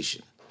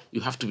politician,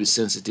 you have to be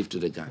sensitive to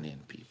the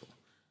Ghanaian people.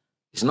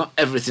 It's not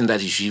everything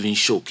that you should even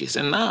showcase.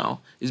 And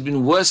now it's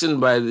been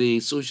worsened by the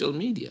social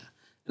media.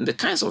 And the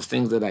kinds of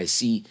things that I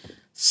see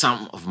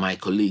some of my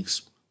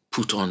colleagues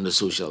put on the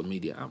social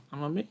media,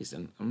 I'm amazed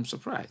and I'm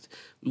surprised.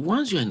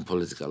 Once you're in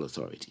political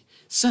authority,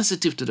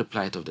 sensitive to the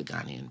plight of the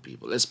Ghanaian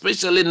people,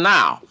 especially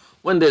now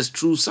when there's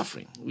true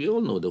suffering. We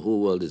all know the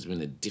whole world has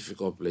been a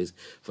difficult place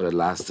for the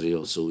last 3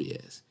 or so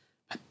years.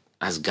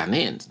 As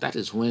Ghanaians, that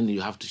is when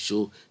you have to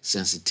show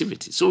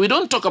sensitivity. So we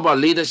don't talk about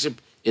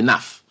leadership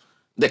enough.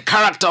 The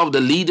character of the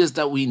leaders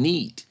that we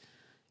need.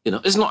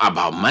 It's not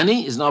about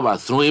money. It's not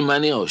about throwing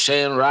money or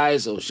sharing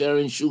rice or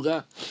sharing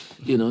sugar.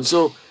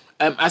 So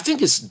I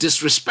think it's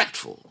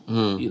disrespectful,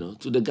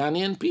 to the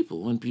Ghanaian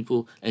people when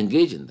people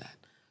engage in that.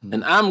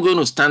 And I'm going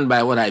to stand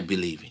by what I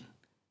believe in.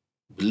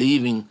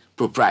 Believing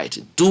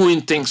propriety,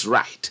 doing things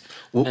right.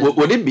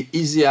 Would it be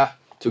easier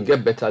to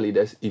get better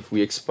leaders if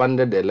we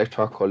expanded the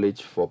electoral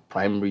college for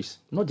primaries,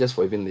 not just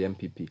for even the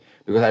MPP?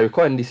 Because I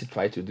recall NDC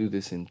tried to do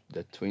this in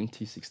the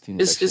 2016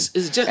 election.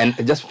 It's just... And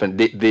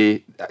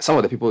some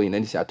of the people in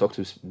NDC I talked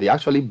to, they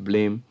partly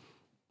blame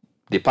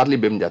their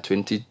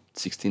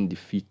 2016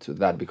 defeat to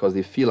that, because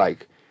they feel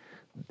like,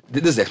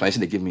 this is the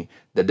explanation they give me,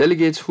 the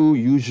delegates who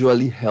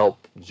usually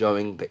help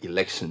during the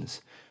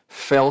elections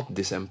felt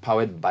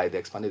disempowered by the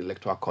expanded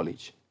electoral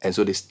college. And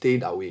so they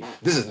stayed away.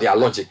 This is their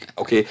logic,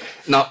 okay?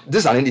 Now,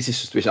 this is an NDC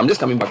situation. I'm just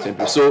coming back to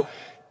NPP. So,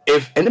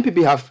 if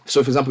NPP for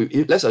example,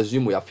 let's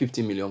assume we have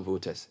 50 million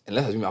voters, and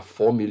let's assume we have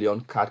 4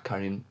 million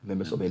card-carrying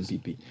members of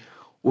NPP.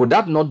 Would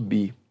that not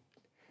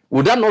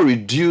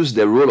reduce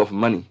the role of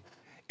money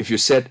if you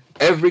said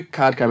every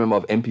card-carrying member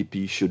of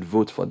NPP should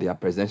vote for their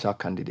presidential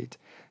candidate?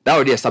 That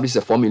already establishes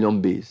a 4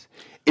 million base.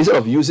 Instead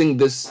of using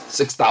this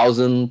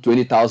 6,000,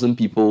 20,000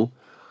 people,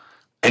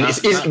 and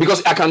it's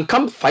because I can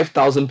count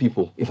 5,000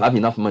 people if I have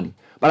enough money.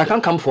 But I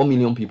can't come 4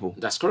 million people.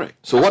 That's correct.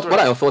 So what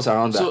are your thoughts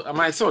around that? So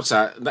my thoughts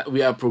are that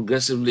we are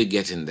progressively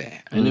getting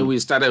there. I mean, we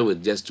started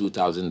with just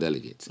 2,000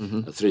 delegates,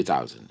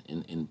 3,000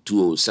 in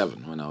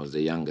 2007 when I was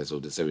the youngest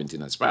of the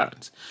 17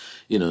 aspirants.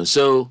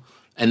 So,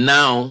 and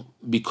now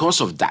because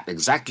of that,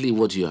 exactly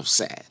what you have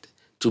said,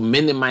 to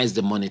minimize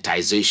the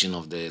monetization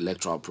of the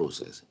electoral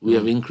process, we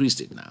have increased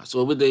it now.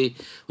 So with the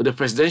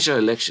presidential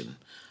election,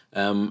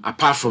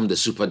 apart from the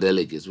super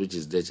delegates, which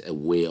is just a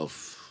way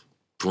of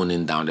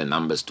pruning down the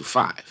numbers to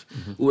 5,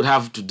 we would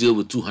have to deal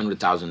with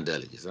 200,000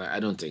 delegates.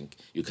 I don't think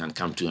you can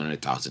come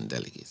 200,000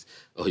 delegates,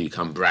 or you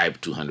can bribe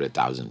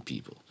 200,000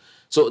 people.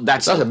 So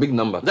that's a big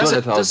number.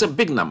 That's a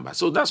big number.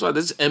 So that's why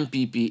this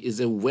MPP is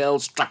a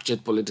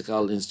well-structured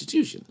political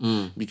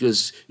institution,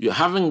 because you're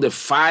having the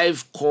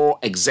 5 core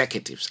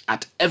executives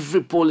at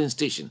every polling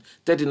station,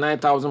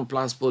 39,000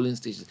 plus polling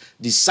stations,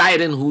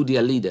 deciding who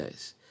their leader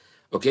is.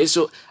 Okay,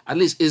 so at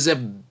least it's a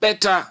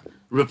better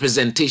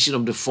representation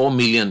of the 4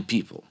 million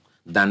people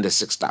than the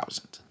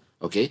 6,000.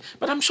 Okay,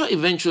 but I'm sure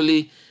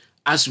eventually,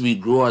 as we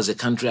grow as a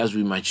country, as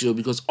we mature,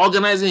 because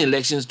organizing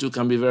elections too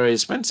can be very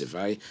expensive.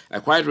 I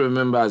quite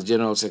remember as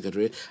General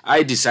Secretary,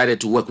 I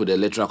decided to work with the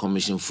Electoral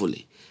Commission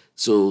fully.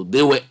 So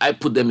I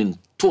put them in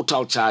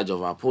total charge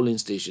of our polling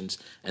stations,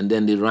 and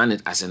then they ran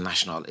it as a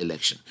national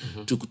election.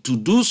 To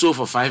do so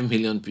for 5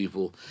 million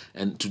people,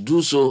 and to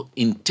do so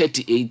in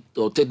 38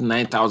 or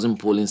 39,000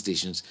 polling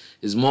stations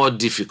is more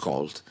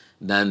difficult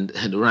than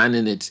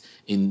running it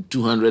in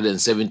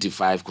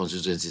 275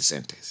 constituency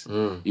centers.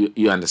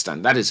 You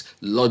understand? That is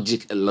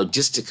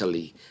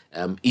logistically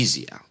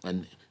easier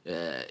and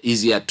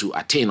easier to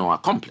attain or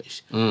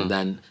accomplish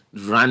than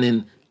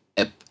running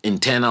an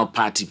internal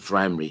party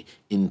primary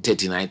in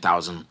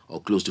 39,000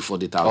 or close to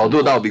 40,000.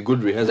 Although that would be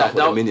good rehearsal for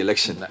the main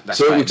election.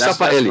 So we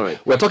suffer early.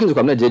 Right. We're talking to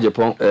Kwabena Agyei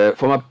Agyepong,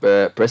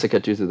 former press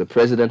secretary to the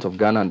president of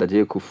Ghana, and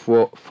Agyei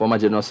Kufuor, former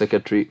general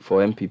secretary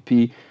for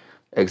MPP,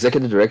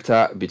 executive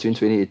director between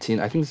 2018,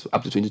 I think it's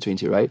up to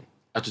 2020, right?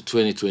 Up to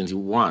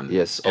 2021.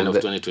 Yes. End of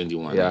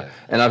 2021. Yeah.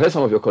 And I've heard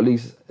some of your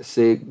colleagues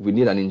say we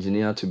need an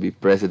engineer to be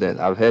president.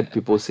 I've heard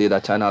people say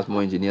that China has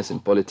more engineers in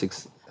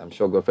politics. I'm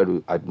sure Godfred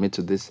will admit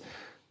to this,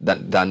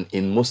 than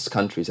in most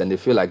countries. And they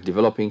feel like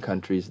developing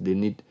countries, they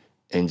need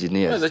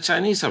engineers. Well, the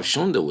Chinese have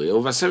shown the way.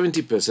 Over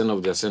 70%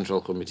 of their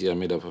central committee are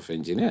made up of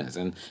engineers.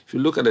 And if you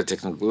look at the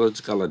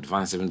technological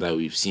advancement that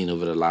we've seen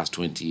over the last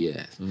 20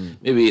 years,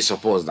 maybe it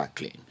supports that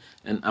claim.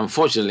 And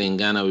unfortunately, in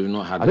Ghana, we've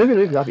not had... I don't even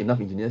know if you have enough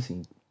engineers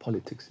in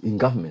politics, in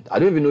government. I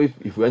don't even know if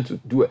we went to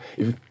do it.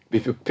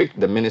 If you pick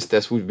the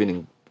ministers who've been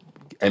in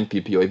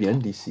MPP or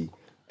even NDC,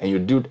 and you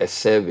do a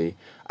survey,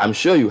 I'm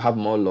sure you have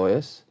more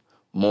lawyers,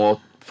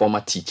 more former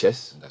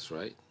teachers. That's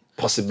right.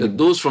 Possibly.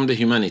 Those from the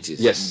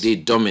humanities, yes, they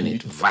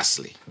dominate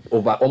vastly.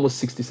 Over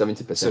almost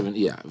 60-70%.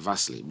 Yeah,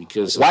 vastly.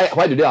 Because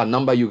why do they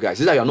outnumber you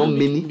guys? Is that you're not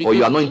many, or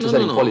you are not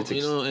interested in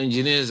politics?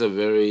 Engineers are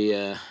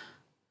very...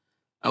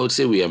 I would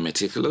say we are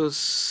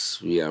meticulous.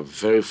 We are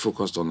very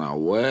focused on our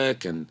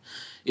work, and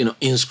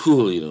in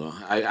school,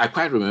 I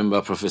quite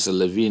remember Professor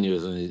Levine. He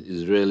was an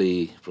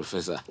Israeli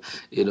professor.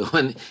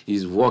 When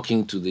he's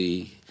walking to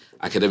the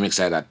academic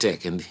side at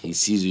Tech, and he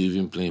sees you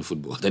even playing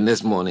football. The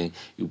next morning,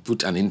 you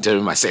put an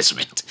interim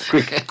assessment.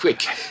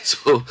 Quick.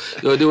 So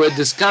they were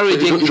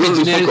discouraging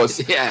engineering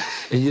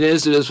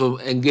students from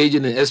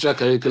engaging in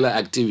extracurricular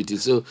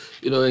activities. So,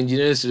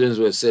 engineering students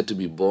were said to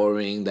be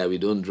boring, that we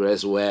don't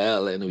dress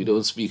well, and we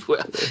don't speak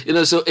well.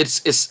 So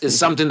it's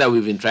something that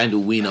we've been trying to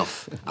wean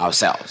off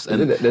ourselves.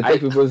 And the tech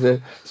people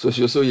say,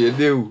 so you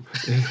do.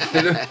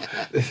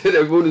 They say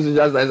the people who do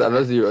just science are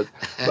not serious.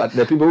 But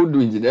the people who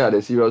do engineering are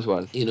the serious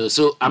ones.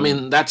 So, I mean,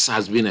 that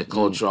has been a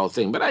cultural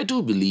thing. But I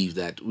do believe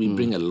that we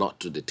bring a lot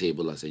to the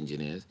table as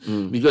engineers,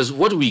 because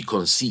what we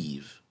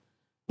conceive,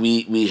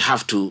 we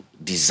have to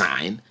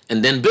design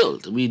and then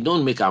build. We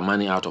don't make our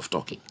money out of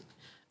talking.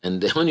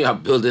 And when you are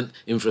building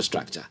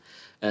infrastructure,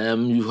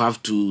 you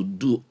have to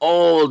do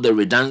all the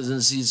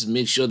redundancies,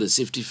 make sure the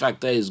safety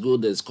factor is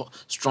good, there's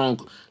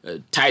strong,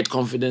 tight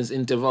confidence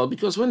interval,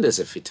 because when there's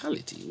a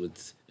fatality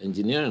with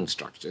engineering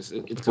structures,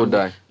 it can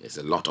die. It's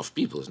a lot of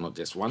people, it's not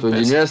just one person. So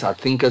engineers are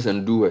thinkers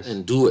and doers.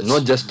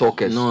 Not just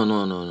talkers.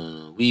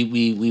 No.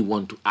 We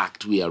want to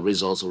act, we are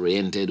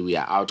results-oriented, we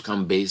are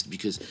outcome-based,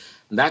 because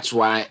that's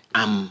why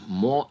I'm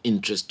more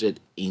interested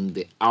in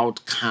the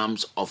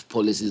outcomes of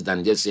policies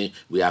than just saying,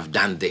 we have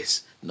done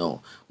this.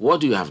 No.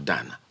 What you have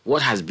done?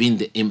 What has been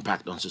the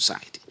impact on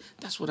society?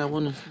 That's what I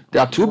want to...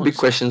 There are two big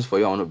questions for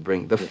you I want to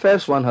bring. The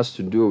first one has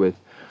to do with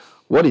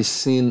what is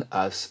seen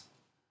as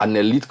an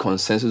elite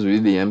consensus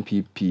within the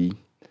MPP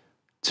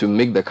to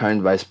make the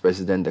current vice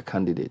president the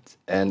candidate.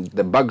 And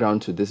the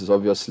background to this is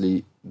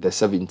obviously the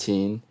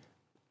 17.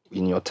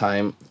 In your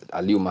time,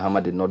 Aliu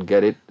Muhammad did not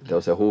get it. There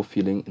was a whole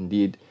feeling,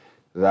 indeed,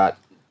 that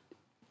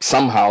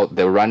somehow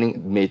the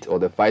running mate or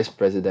the vice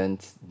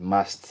president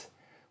must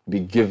be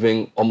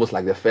given almost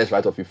like the first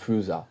right of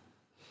refusal.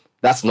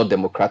 That's not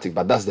democratic,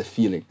 but that's the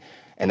feeling.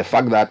 And the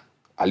fact that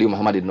Aliu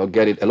Muhammad did not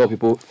get it, a lot of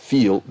people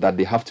feel that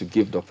they have to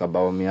give Dr.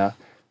 Bawumia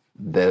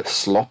the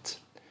slot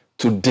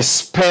to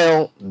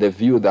dispel the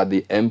view that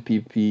the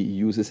MPP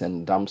uses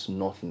and dumps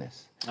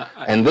Northerners.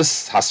 And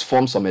this has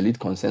formed some elite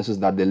consensus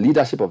that the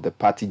leadership of the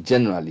party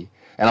generally,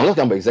 and I'm not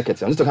talking about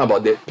executives, I'm just talking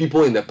about the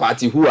people in the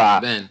party who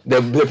are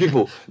the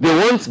people. They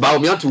want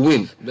Bawumia to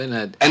win.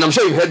 Bernard, and I'm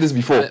sure you've heard this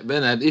before.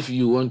 Bernard, if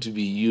you want to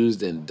be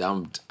used and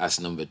dumped as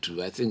number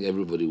 2, I think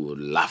everybody would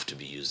love to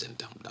be used and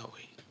dumped that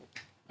way.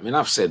 I mean,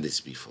 I've said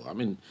this before. I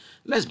mean,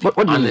 let's be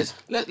honest.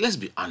 Let's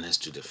be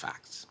honest to the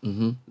facts.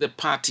 The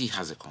party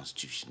has a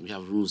constitution. We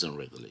have rules and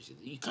regulations.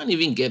 You can't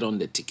even get on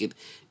the ticket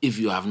if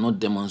you have not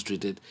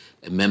demonstrated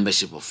a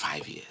membership of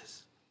 5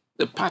 years.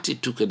 The party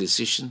took a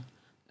decision.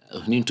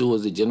 Ninto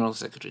was the General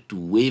Secretary to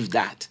waive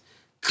that,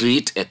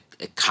 create a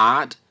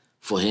card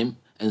for him,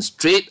 and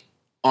straight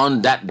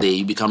on that day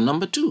you become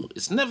number 2.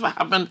 It's never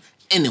happened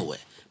anywhere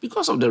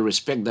because of the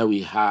respect that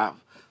we have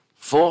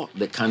for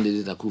the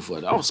candidate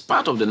Akufo-Addo. I was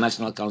part of the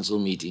National Council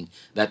meeting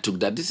that took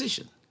that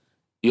decision.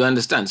 You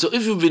understand? So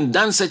if you've been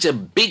done such a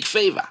big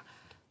favor,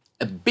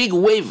 a big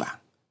waiver,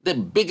 the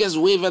biggest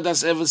waiver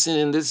that's ever seen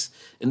in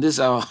this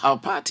our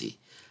party,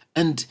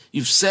 and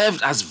you've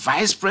served as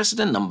vice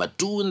president, number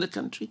 2 in the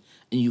country,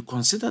 and you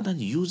consider that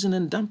using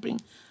and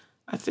dumping,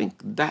 I think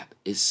that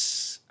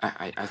is...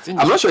 I think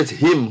I'm not sure it's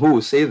him who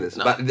will say this.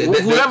 No, but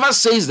whoever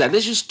says that,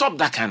 they should stop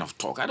that kind of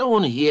talk. I don't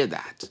want to hear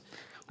that.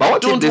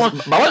 But he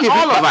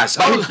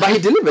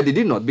delivered, he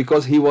did not,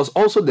 because he was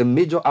also the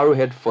major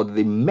arrowhead for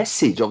the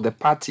message of the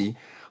party,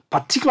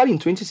 particularly in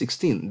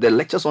 2016, the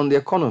lectures on the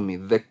economy,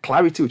 the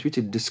clarity with which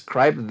it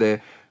described the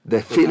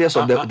failures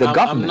of the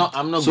government.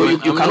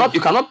 You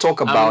cannot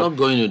talk about. I'm not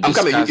going to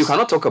discuss. You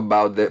cannot talk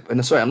about the.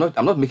 And sorry, I'm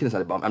not making this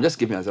about. I'm just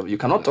giving an example. You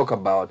cannot talk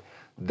about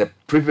the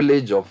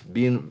privilege of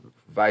being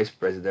vice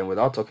president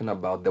without talking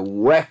about the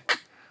work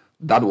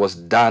that was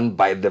done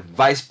by the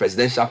vice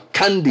presidential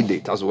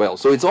candidate as well.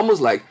 So it's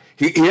almost like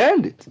he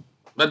earned it.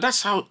 But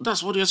that's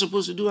what you're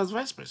supposed to do as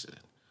vice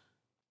president.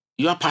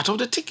 You are part of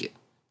the ticket.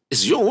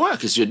 It's your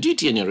work, it's your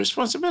duty and your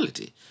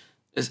responsibility.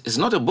 It's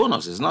not a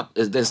bonus,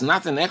 there's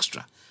nothing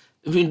extra.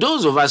 I mean,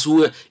 those of us who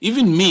were,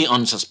 even me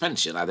on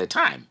suspension at the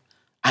time,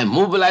 I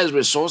mobilized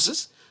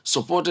resources,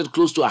 supported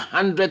close to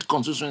 100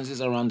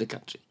 constituencies around the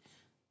country.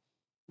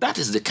 That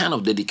is the kind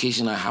of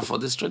dedication I have for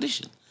this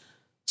tradition.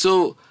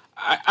 So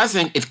I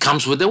think it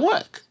comes with the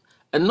work.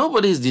 And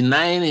nobody is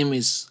denying him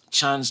his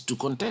chance to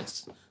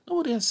contest.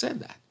 Nobody has said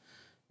that.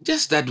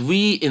 Just that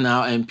we in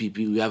our MPP,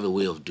 we have a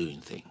way of doing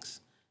things.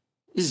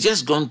 It's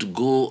just going to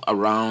go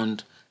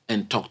around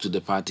and talk to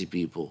the party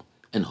people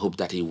and hope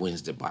that he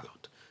wins the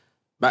ballot.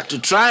 But to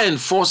try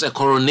and force a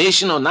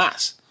coronation on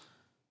us,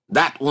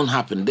 that won't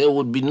happen. There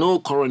would be no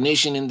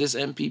coronation in this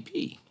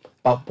MPP.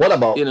 But what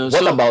about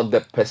about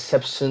the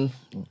perception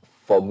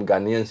from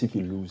Ghanaians if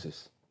he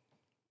loses?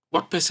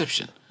 What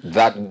perception?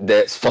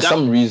 That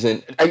some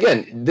reason,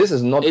 again, this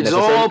is not. It's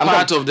all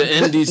part of the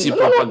NDC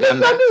propaganda.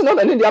 That is not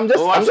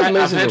NDC.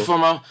 I've heard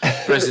former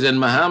President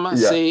Mahama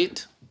say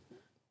it,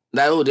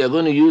 that they're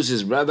going to use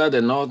his brother,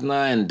 the Northerner,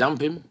 and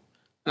dump him.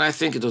 And I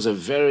think it was a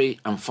very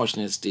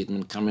unfortunate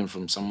statement coming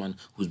from someone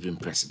who's been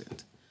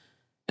president.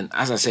 And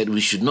as I said, we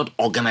should not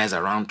organize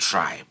around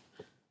tribe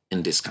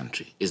in this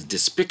country. It's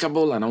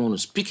despicable, and I want to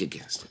speak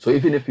against it. So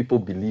even if people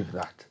believe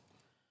that?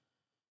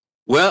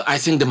 Well, I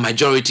think the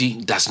majority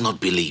does not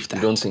believe that.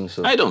 You don't think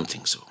so? I don't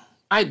think so.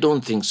 I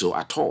don't think so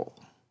at all.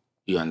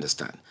 You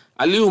understand?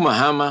 Aliu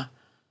Mahama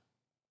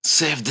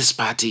served this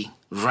party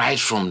right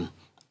from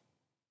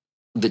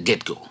the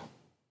get-go.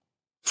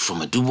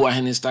 From a Dubois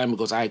in his time,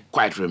 because I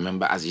quite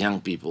remember as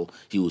young people,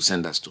 he would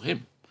send us to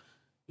him.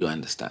 You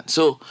understand?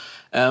 So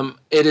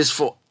it is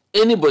for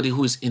anybody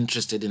who is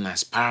interested in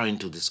aspiring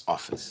to this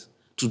office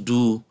to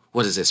do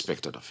what is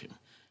expected of him.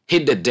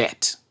 Hit the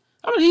debt.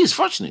 I mean, he's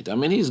fortunate. I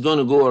mean, he's going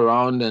to go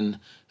around and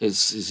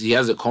he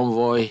has a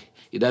convoy.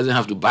 He doesn't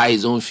have to buy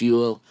his own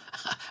fuel.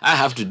 I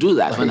have to do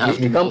that.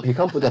 He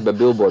can't put up a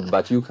billboard,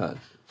 but you can.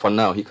 For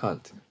now, he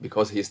can't,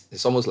 because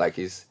it's almost like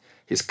he's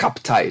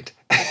cap-tied.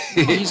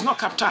 No, he's not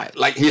cap-tied.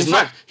 Like In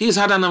fact, he's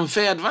had an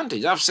unfair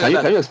advantage. I've said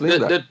can you explain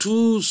that? The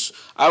tools,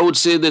 I would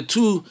say the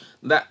two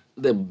that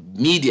the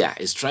media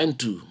is trying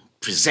to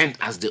present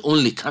as the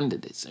only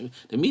candidates. I mean,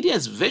 the media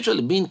is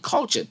virtually being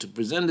cultured to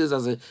present this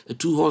as a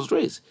two-horse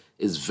race.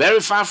 It's very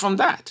far from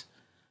that.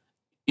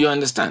 You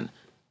understand?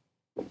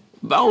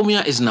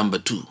 Bawumia is number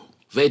 2,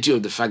 virtue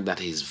of the fact that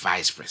he is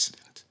vice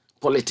president,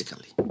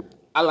 politically.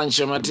 Alan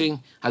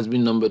Shamating has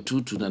been number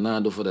 2 to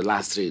Nana Addo for the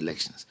last 3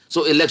 elections.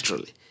 So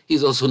electorally,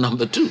 he's also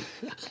number 2.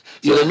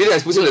 So the media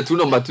is putting the 2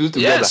 number 2s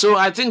together. Yeah, so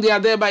I think they are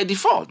there by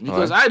default,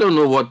 because I don't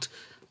know what...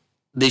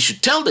 They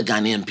should tell the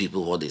Ghanaian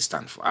people what they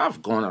stand for.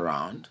 I've gone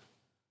around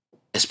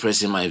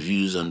expressing my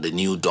views on the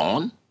new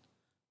dawn,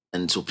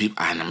 and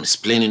I'm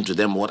explaining to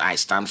them what I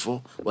stand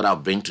for, what I'll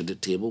bring to the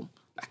table,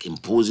 like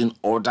imposing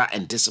order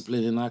and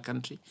discipline in our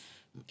country,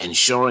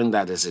 ensuring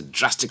that there's a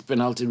drastic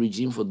penalty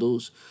regime for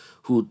those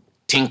who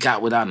tinker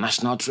with our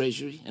national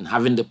treasury, and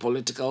having the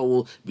political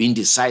will, being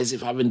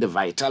decisive, having the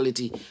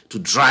vitality to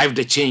drive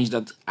the change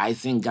that I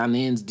think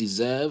Ghanaians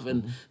deserve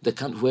and the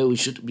country where we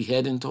should be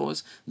heading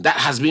towards. That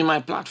has been my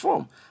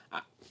platform.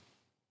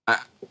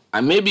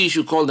 maybe you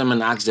should call them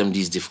and ask them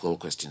these difficult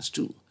questions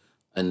too.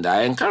 And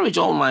I encourage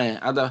all my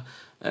other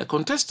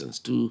contestants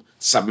to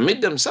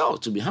submit themselves,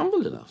 to be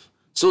humble enough,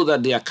 so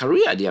that their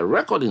career, their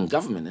record in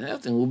government and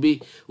everything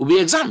will be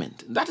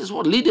examined. That is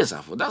what leaders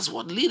are for. That's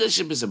what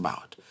leadership is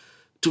about.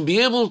 To be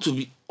able to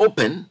be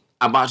open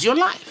about your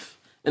life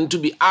and to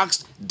be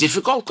asked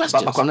difficult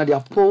questions. But there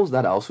are polls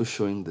that are also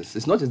showing this.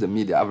 It's not just the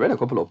media. I've read a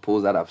couple of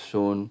polls that have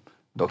shown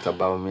Dr.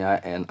 Kwabena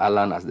and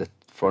Alan as the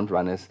front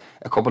runners.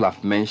 A couple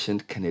have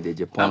mentioned Kennedy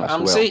Agyepong as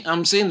well.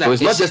 I'm saying that so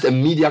it's not just a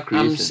media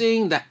creation. I'm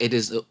saying that it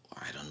is.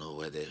 I don't know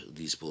where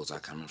these polls are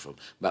coming from.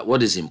 But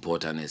what is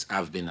important is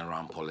I've been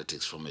around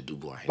politics from a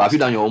Dubois. But have you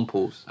done your own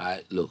polls?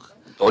 Look.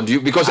 Or do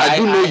you? Because I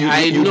do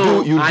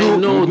know you.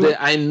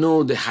 I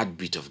know the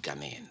heartbeat of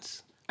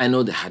Ghanaians. I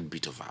know the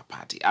heartbeat of our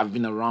party. I've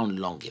been around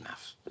long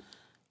enough.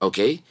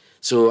 Okay,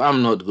 so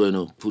I'm not going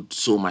to put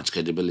so much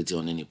credibility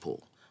on any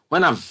poll.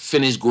 When I've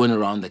finished going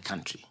around the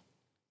country,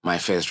 my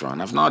first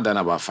round, I've now done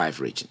about 5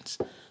 regions.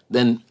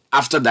 Then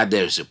after that,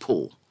 there is a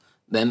poll.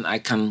 Then I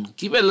can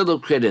give a little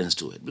credence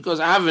to it because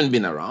I haven't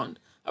been around.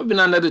 I've been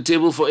under the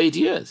table for 8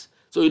 years.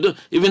 So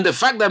even the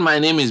fact that my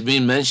name is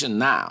being mentioned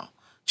now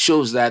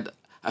shows that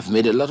I've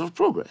made a lot of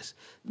progress.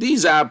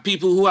 These are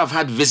people who have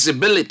had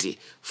visibility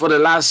for the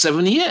last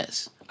 7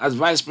 years as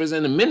vice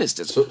president and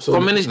ministers. So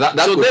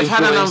they've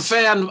had an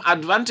unfair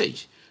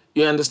advantage.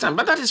 You understand?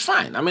 But that is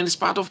fine. I mean, it's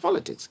part of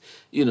politics.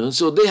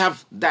 So they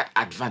have that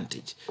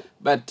advantage.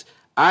 But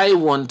I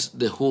want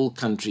the whole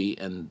country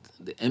and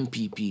the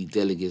NPP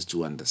delegates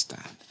to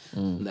understand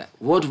that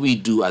what we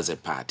do as a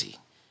party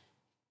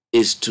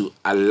is to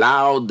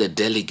allow the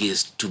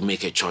delegates to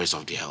make a choice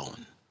of their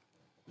own.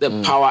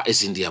 The power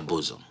is in their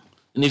bosom.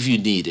 And if you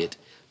need it,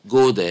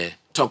 go there,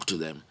 talk to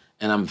them.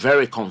 And I'm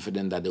very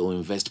confident that they will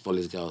invest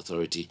political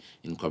authority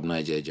in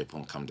Kwabena Agyei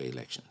Agyepong come the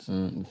elections.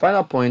 The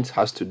final point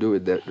has to do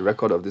with the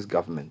record of this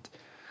government.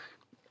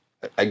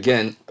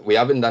 Again, we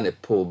haven't done a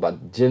poll,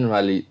 but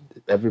generally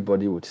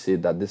everybody would say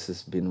that this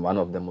has been one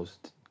of the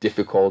most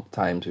difficult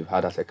times we've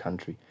had as a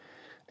country.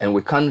 And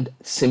we can't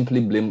simply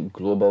blame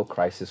global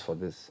crisis for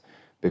this,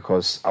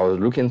 because I was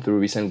looking through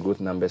recent growth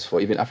numbers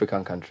for even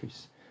African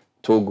countries.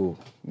 Togo,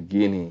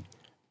 Guinea,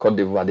 Cote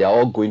d'Ivoire, they are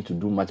all going to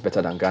do much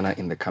better than Ghana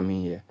in the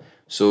coming year.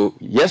 So,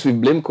 yes, we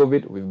blame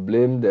COVID, we've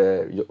blamed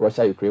the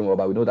Russia-Ukraine war,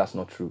 but we know that's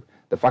not true.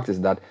 The fact is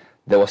that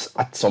there was,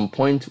 at some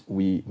point,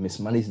 we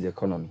mismanaged the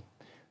economy.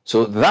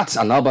 So that's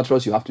an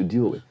albatross you have to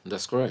deal with.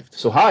 That's correct.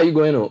 So how are you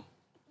going to,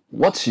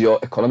 what's your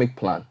economic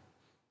plan?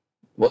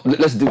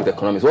 Let's deal with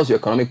economics. What's your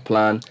economic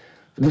plan?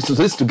 So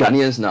this is to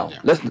Ghanaians now.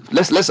 Yeah.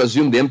 Let's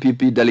assume the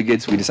NPP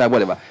delegates, we decide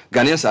whatever.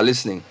 Ghanaians are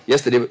listening.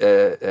 Yesterday,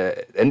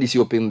 NDC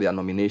opened their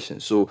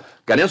nomination. So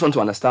Ghanaians want to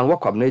understand what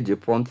Kwabena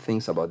Agyepong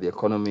thinks about the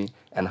economy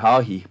and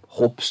how he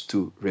hopes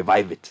to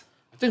revive it.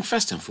 I think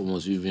first and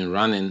foremost, we've been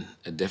running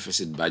a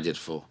deficit budget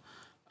for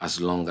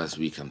as long as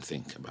we can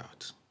think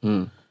about.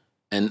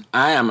 And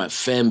I am a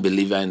firm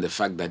believer in the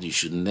fact that you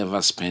should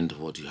never spend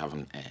what you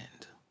haven't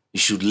earned. You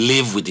should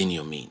live within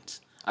your means.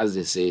 As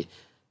they say,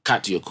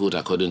 cut your coat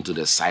according to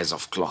the size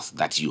of cloth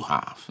that you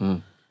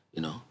have.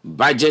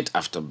 Budget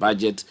after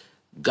budget,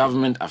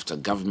 government after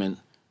government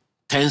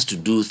tends to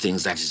do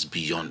things that is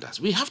beyond us.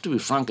 We have to be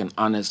frank and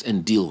honest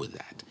and deal with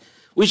that,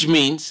 which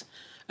means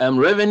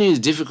revenue is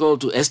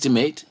difficult to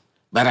estimate,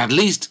 but at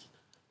least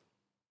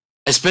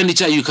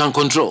expenditure you can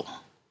control.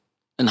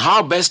 And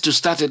how best to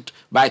start it?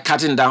 By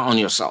cutting down on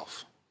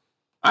yourself.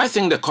 I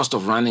think the cost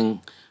of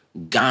running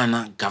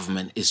Ghana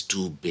government is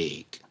too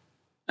big.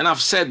 And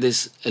I've said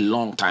this a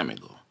long time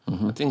ago.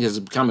 I think it's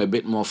become a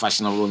bit more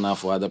fashionable now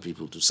for other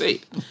people to say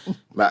it.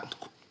 But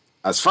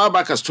as far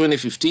back as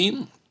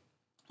 2015,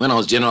 when I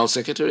was General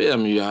Secretary,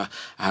 I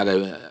had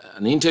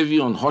an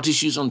interview on hot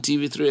issues on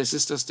TV3, a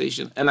sister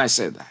station, and I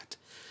said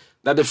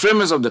that the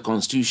framers of the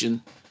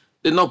Constitution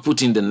did not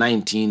put in the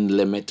 19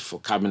 limit for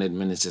cabinet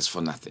ministers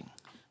for nothing.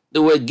 They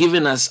were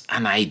giving us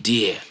an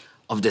idea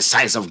of the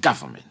size of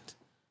government.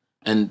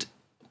 And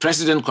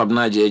President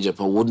Kwabena Agyei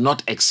Agyepong would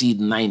not exceed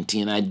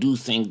 19. I do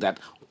think that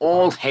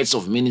all heads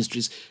of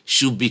ministries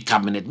should be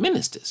cabinet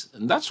ministers.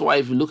 And that's why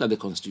if you look at the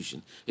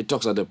Constitution, it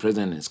talks about the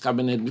president and his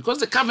cabinet, because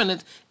the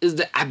cabinet is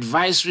the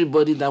advisory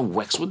body that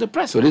works with the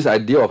president. So this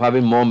idea of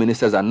having more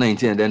ministers at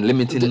 19 and then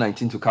limiting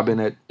 19 to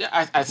cabinet,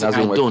 I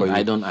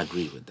don't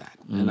agree with that.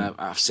 And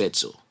I've said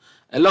so.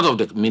 A lot of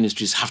the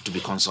ministries have to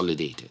be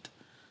consolidated,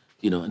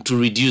 to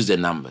reduce the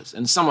numbers.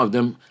 And some of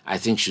them, I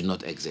think, should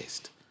not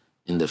exist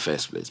in the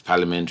first place.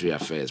 Parliamentary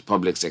affairs,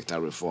 public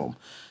sector reform,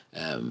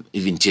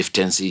 even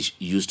chieftaincy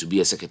used to be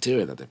a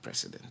secretariat at the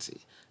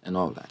presidency and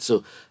all that.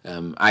 So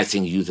I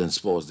think youth and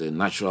sports, the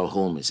natural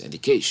home is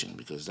education,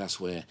 because that's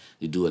where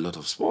you do a lot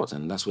of sports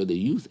and that's where the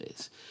youth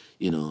is.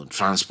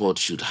 Transport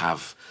should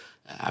have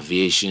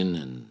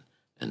aviation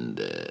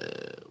and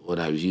what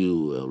have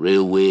you,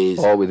 railways.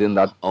 All within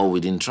that. All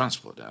within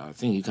transport. I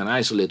think you can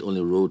isolate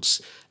only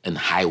roads and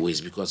highways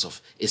because of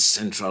its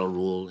central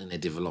role in a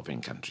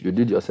developing country. You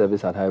did your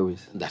service at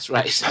highways. That's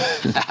right.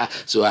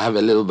 So I have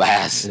a little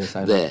bias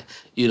there.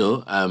 You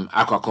know,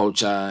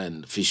 aquaculture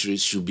and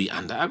fisheries should be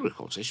under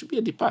agriculture. It should be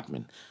a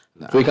department.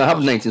 So you can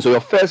have 19. So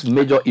your first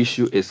major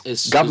issue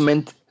is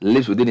government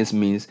lives within its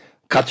means.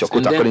 Cut your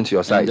quota according to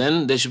your size. And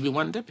then there should be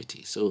one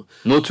deputy. So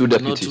no two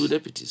deputies. No two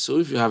deputies. So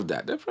if you have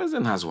that, the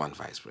president has one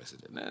vice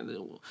president.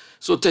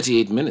 So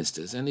 38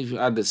 ministers. And if you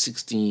add the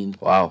 16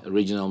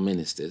 regional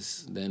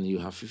ministers, then you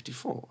have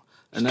 54.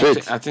 And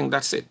I think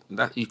that's it.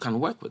 That you can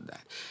work with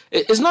that.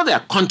 It's not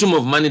a quantum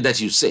of money that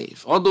you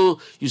save, although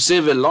you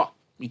save a lot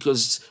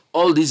because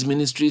all these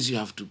ministries you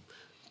have to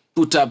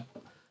put up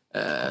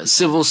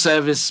civil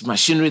service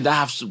machinery that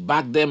has to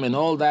back them and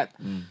all that.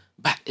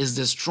 But it's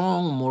the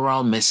strong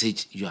moral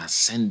message you are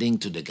sending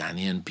to the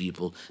Ghanaian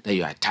people that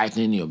you are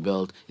tightening your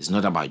belt. It's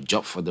not about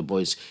job for the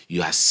boys.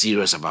 You are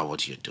serious about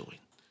what you're doing.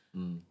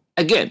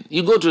 Again,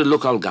 you go to the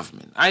local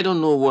government. I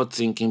don't know what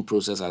thinking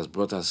process has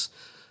brought us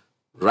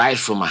right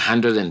from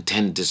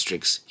 110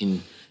 districts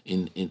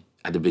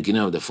at the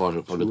beginning of the Fourth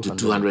Republic to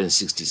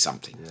 260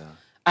 something. Yeah.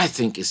 I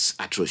think it's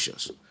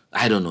atrocious.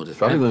 I don't know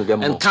that.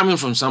 And coming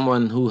from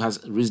someone who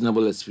has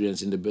reasonable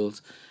experience in the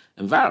built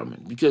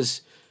environment, because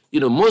you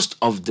know, most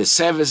of the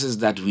services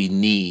that we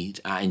need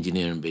are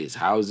engineering-based.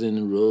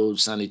 Housing,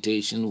 roads,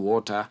 sanitation,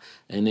 water,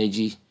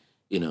 energy,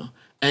 you know.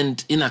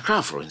 And in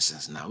Accra, for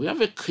instance, now, we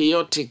have a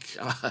chaotic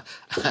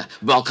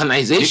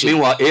balkanization.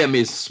 Meanwhile, AMA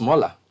is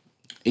smaller,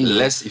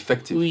 less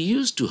effective. We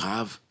used to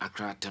have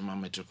Accra Tema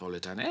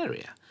metropolitan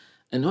area.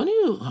 And when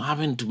you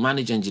happen to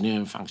manage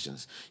engineering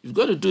functions, you've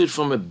got to do it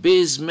from a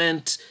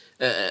basement,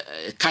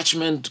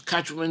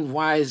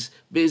 catchment-wise,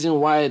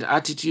 basin-wide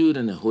attitude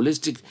and a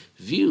holistic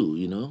view,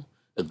 you know.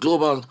 A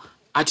global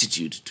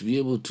attitude to be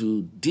able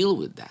to deal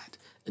with that.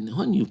 And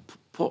when you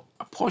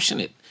apportion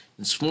it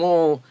in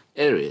small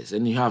areas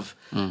and you have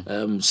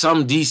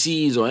some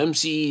DCs or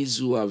MCs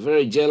who are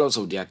very jealous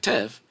of their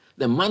turf,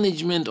 the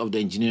management of the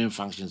engineering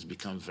functions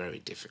become very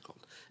difficult.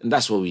 And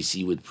that's what we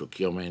see with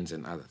procurements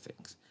and other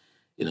things.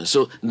 You know,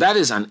 so that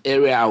is an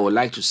area I would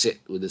like to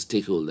sit with the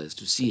stakeholders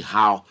to see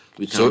how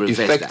we can reverse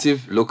that. So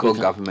effective local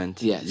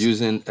government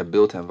using a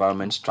built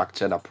environment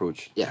structured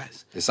approach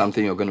is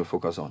something you're going to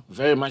focus on.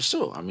 Very much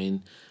so. I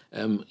mean,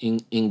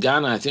 in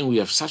Ghana, I think we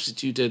have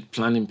substituted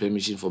planning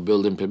permission for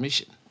building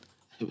permission.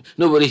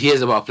 Nobody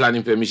hears about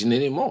planning permission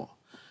anymore.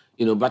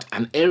 You know, but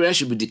an area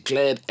should be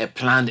declared a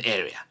planned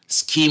area,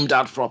 schemed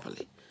out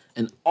properly.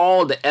 And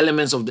all the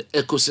elements of the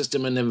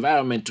ecosystem and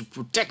environment to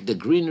protect the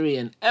greenery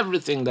and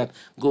everything that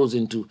goes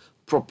into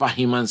proper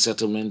human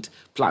settlement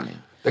planning.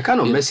 The kind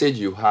of message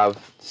you have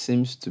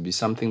seems to be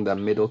something that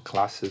middle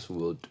classes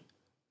would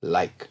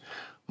like.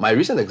 My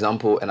recent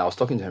example, and I was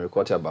talking to Henry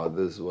Quarter about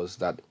this, was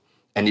that,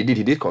 and he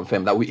did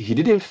confirm that he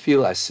didn't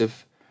feel as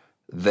if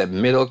the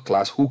middle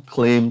class who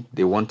claimed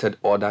they wanted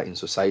order in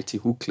society,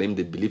 who claimed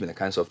they believe in the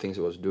kinds of things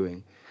he was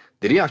doing,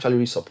 they didn't actually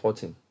really support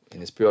him in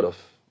his period of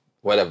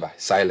whatever,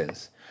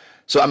 silence.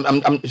 So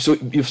so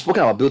you've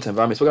spoken about built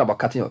environment, spoken about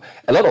cutting.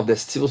 A lot of the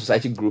civil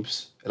society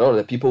groups, a lot of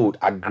the people would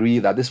agree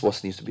that this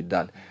was needs to be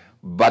done.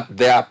 But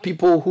there are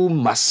people who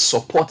must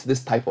support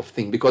this type of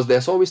thing because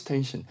there's always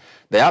tension.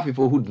 There are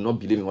people who do not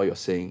believe in what you're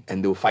saying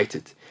and they'll fight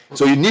it.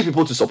 So you need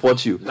people to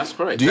support you. That's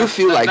correct. Do you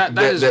feel like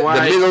the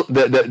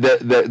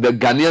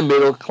Ghanaian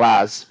middle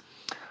class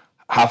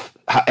have,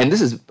 and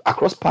this is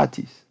across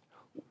parties,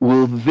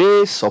 will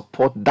they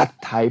support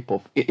that type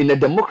of, in a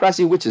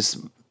democracy which is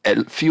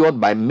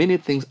fueled by many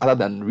things other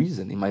than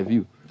reason, in my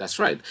view? That's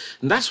right.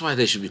 And that's why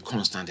there should be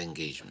constant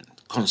engagement,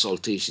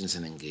 consultations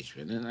and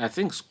engagement. And I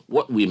think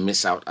what we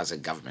miss out as a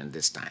government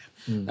this time,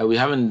 that we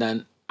haven't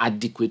done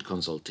adequate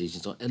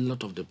consultations on a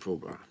lot of the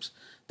programs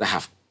that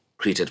have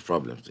created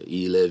problems, the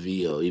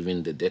e-levy or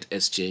even the debt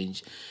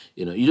exchange.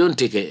 You know, you don't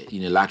take a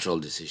unilateral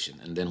decision.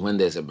 And then when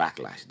there's a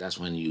backlash, that's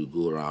when you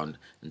go around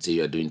and say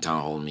you're doing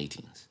town hall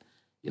meetings.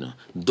 You know,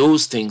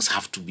 those things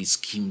have to be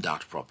schemed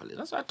out properly.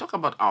 That's why I talk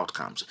about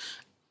outcomes.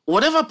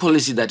 Whatever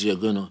policy that you're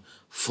going to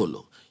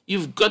follow,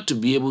 you've got to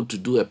be able to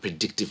do a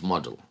predictive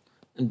model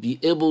and be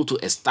able to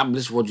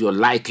establish what your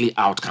likely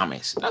outcome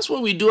is. That's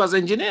what we do as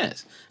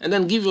engineers. And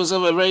then give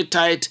yourself a very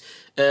tight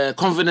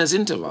confidence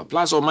interval,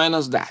 plus or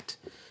minus that.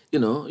 You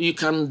know, you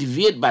can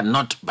deviate, but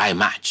not by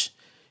much.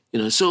 You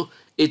know, so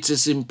it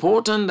is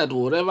important that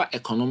whatever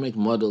economic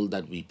model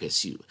that we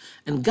pursue,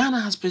 and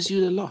Ghana has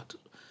pursued a lot.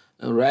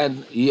 Right,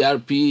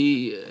 ERP,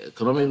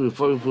 Economic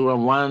Recovery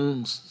Program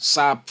 1,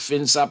 SAP,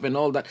 FinSAP, and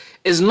all that.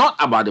 It's not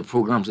about the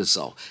programs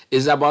itself.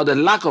 It's about the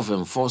lack of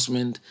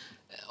enforcement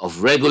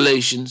of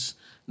regulations,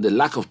 the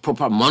lack of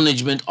proper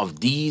management of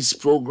these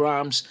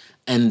programs,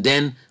 and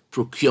then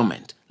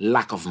procurement,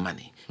 lack of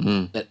money,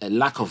 a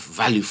lack of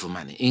value for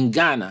money. In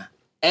Ghana,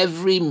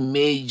 every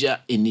major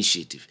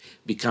initiative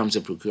becomes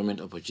a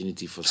procurement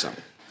opportunity for some.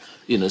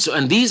 You know, so,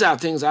 and these are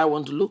things I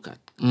want to look at.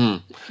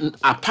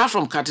 Apart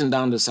from cutting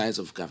down the size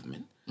of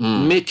government,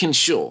 making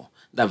sure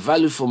that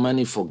value for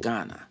money for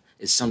Ghana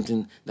is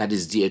something that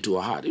is dear to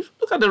our heart. If you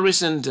look at the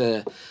recent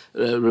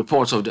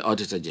reports of the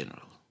Auditor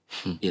General,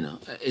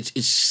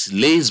 it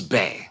lays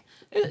bare.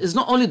 It's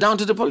not only down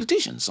to the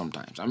politicians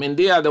sometimes. I mean,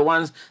 they are the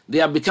ones, they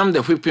have become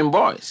the whipping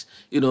boys,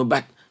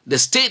 but the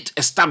state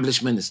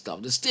establishment is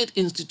tough, the state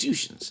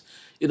institutions.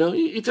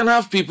 You can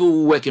have people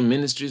who work in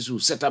ministries who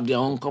set up their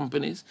own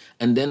companies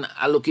and then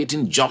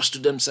allocating jobs to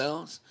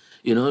themselves.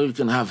 You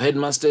can have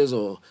headmasters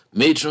or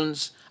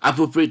matrons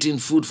appropriating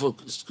food for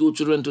school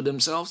children to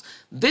themselves.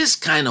 This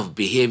kind of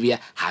behavior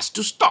has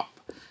to stop.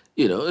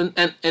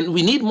 And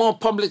we need more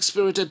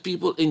public-spirited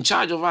people in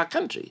charge of our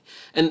country.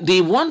 And they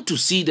want to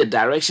see the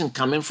direction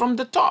coming from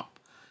the top.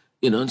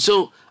 And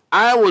so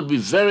I would be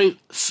very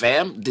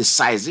firm,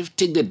 decisive,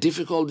 take the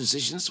difficult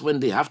decisions when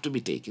they have to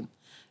be taken.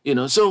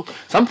 So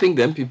something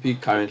the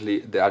NPP currently,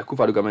 the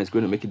Akufo-Addo government is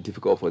going to make it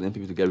difficult for the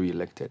NPP to get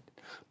re-elected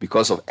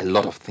because of a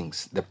lot of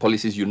things. The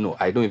policies,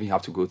 I don't even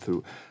have to go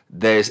through.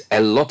 There's a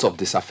lot of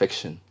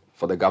disaffection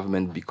for the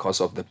government because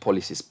of the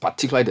policies,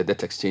 particularly the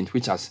debt exchange,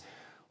 which has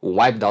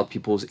wiped out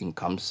people's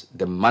incomes,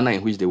 the manner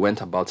in which they went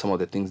about some of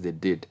the things they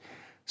did.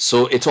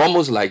 So it's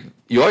almost like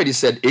you already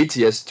said 8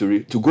 years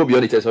to go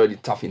beyond it is already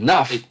tough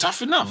enough. It's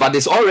tough enough. But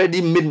it's already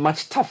made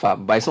much tougher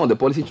by some of the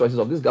policy choices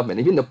of this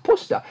government. Even the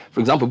posture. For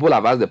example, people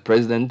have asked the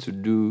president to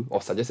do,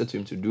 or suggested to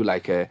him to do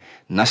like a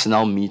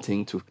national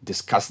meeting to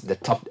discuss the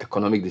tough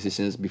economic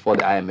decisions before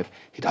the IMF.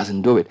 He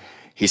doesn't do it.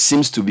 He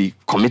seems to be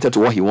committed to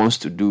what he wants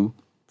to do,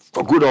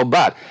 for good or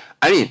bad.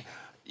 I mean,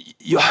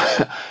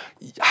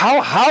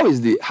 how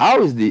is the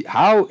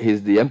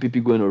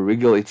NPP going to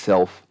wriggle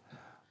itself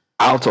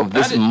out of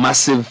this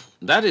massive...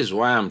 That is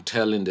why I'm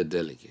telling the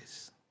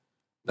delegates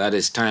that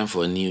it's time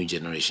for a new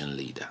generation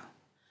leader.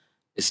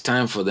 It's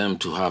time for them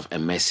to have a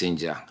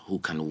messenger who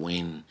can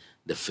win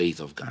the faith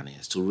of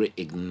Ghanaians, to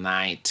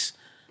reignite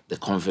the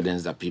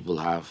confidence that people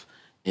have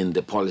in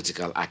the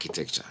political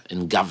architecture,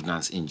 in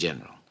governance in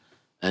general.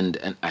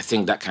 And I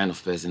think that kind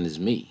of person is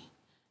me,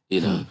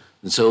 And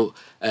so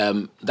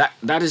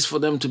that is for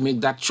them to make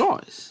that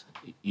choice.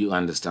 You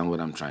understand what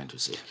I'm trying to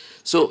say.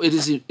 So it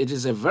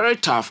is a very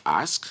tough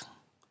ask.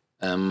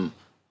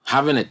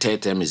 Having a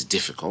third term is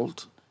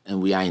difficult,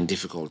 and we are in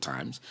difficult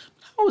times.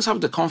 But I always have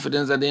the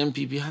confidence that the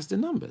NPP has the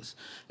numbers.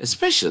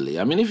 Especially,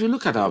 if you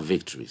look at our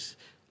victories,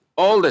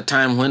 all the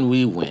time when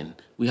we win,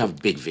 we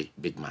have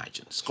big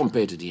margins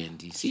compared to the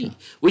NDC, sure.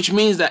 Which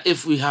means that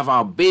if we have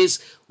our base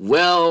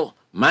well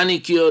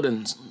manicured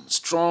and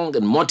strong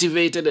and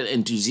motivated and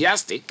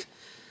enthusiastic,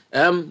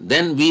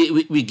 then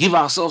we give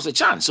ourselves a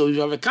chance. So if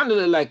you have a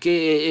candidate like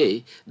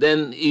KAA,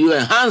 then you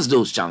enhance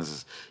those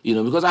chances,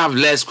 because I have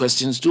less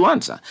questions to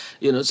answer.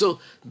 So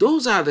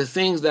those are the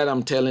things that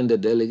I'm telling the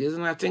delegates,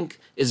 and I think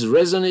it's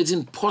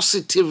resonating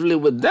positively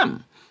with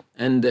them.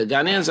 And the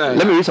Ghanaians are...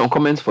 Let me read some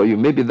comments for you.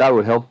 Maybe that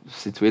will help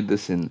situate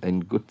this in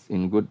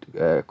good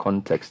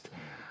context.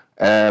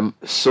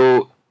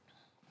 So,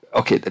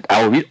 okay,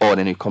 I will read all and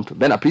then you come to...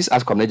 Bernard, please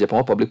ask Kwabena Agyepong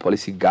what public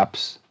policy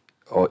gaps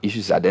or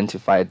issues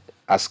identified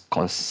as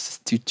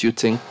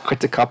constituting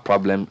critical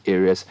problem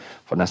areas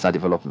for national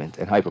development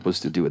and how he proposes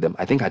to deal with them.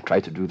 I think I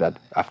tried to do that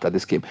after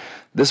this game.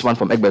 This one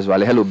from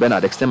Egbezwale. Hello,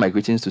 Bernard. Extend my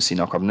greetings to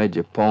Senior Kwabena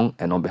Agyepong,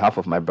 and on behalf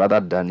of my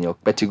brother Daniel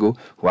Petigo,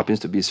 who happens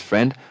to be his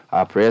friend,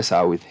 our prayers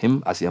are with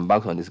him as he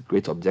embarks on this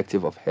great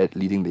objective of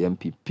leading the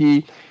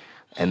NPP.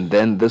 And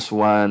then this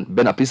one,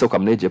 Bernard, please tell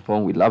Kwabena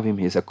Agyepong we love him.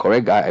 He's a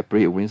correct guy. I pray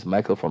he wins.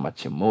 Michael from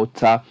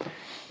Achimota.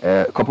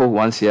 A couple of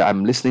ones here.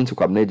 I'm listening to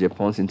Kwabena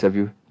Agyepong's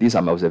interview. These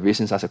are my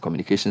observations as a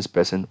communications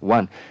person.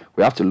 One,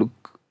 we have to look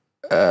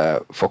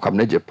for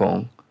Kwabena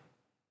Agyepong.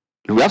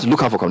 We have to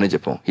look out for Kwabena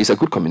Agyepong. He's a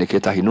good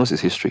communicator. He knows his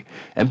history.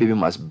 NPP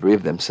must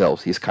brave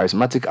themselves. He's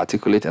charismatic,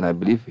 articulate, and I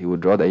believe he will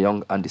draw the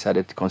young,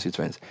 undecided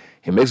constituents.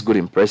 He makes good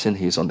impression.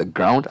 He's on the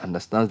ground,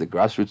 understands the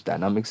grassroots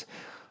dynamics.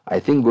 I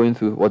think going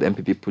through what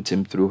NPP put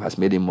him through has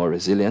made him more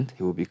resilient.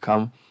 He will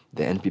become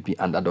the NPP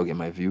underdog, in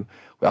my view.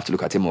 We have to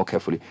look at him more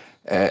carefully.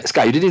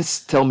 Sky, you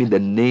didn't tell me the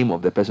name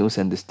of the person who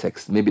sent this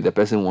text. Maybe the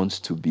person wants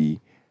to be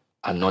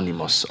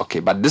anonymous. Okay,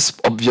 but this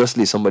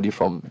obviously is somebody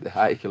from the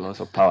high echelons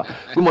of power.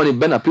 Good morning,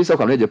 Bernard. Please tell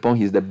Kwabena Agyepong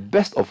he's the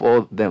best of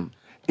all them.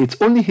 It's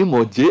only him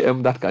or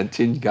JM that can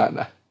change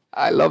Ghana.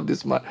 I love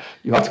this man.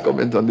 You have to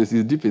comment on this.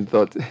 He's deep in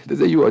thought. They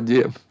say you or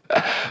JM.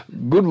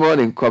 Good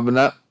morning,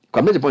 Kwabena.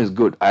 Kwabena Agyepong is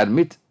good, I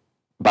admit.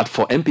 But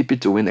for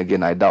NPP to win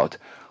again, I doubt.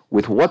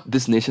 With what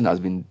this nation has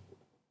been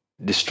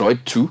destroyed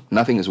too,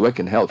 nothing is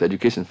working. Health,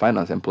 education,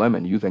 finance,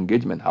 employment, youth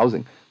engagement,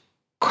 housing.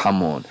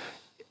 Come on.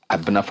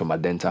 Abena from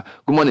Adenta.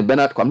 Good morning,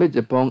 Bernard. Kwabena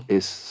Agyepong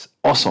is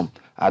awesome.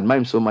 I admire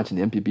him so much in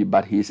the NPP,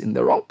 but he's in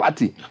the wrong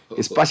party.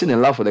 His passion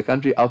and love for the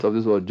country out of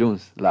this world.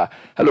 Jones.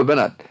 Hello,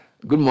 Bernard.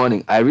 Good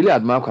morning. I really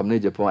admire Kwabena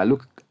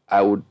Agyepong.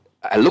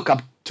 I look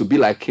up to be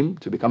like him,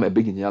 to become a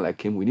big engineer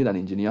like him. We need an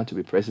engineer to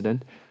be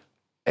president.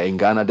 In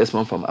Ghana,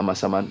 Desmond from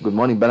Amasaman. Good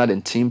morning, Bernard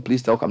and team.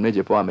 Please tell Kwabena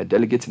Agyepong I'm a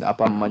delegate in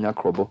Upper Manya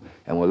Krobo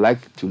and would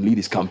like to lead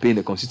his campaign in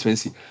the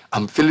constituency.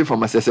 I'm feeling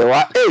from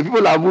Asesewa. Hey,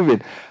 people are moving.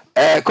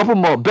 A couple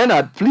more.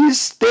 Bernard, please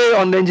stay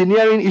on the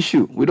engineering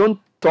issue. We don't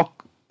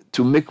talk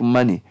to make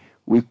money.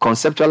 We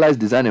conceptualize,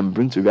 design, and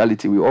bring to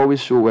reality. We always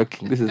show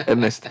working. This is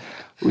Ernest,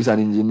 who is an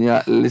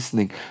engineer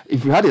listening.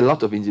 If you had a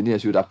lot of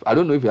engineers, you would have. I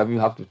don't know if you even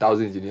have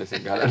 2,000 engineers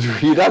in Ghana.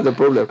 That's the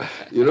problem.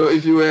 You know,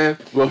 if you were.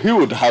 Well, he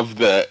would have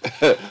the.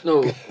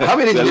 No. How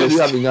many engineers do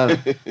you have in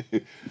Ghana?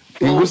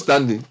 In good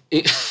standing.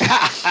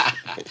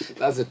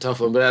 That's a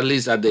tough one, but at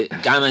least at the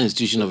Ghana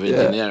Institution of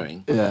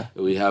Engineering,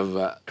 we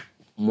have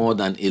more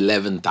than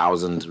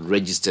 11,000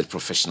 registered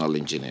professional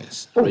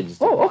engineers. Okay,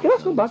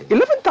 that's not bad.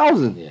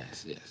 11,000?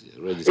 Yes.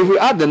 If we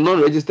add the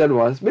non-registered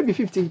ones, maybe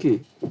 15K.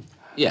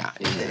 Yeah,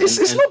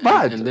 it's not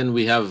bad. And then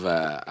we have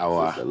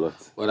our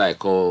what I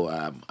call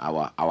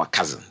our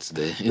cousins.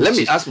 Let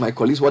me ask my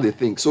colleagues what they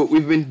think. So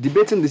we've been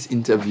debating this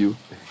interview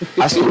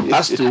as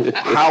to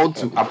how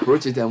to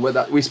approach it and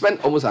whether we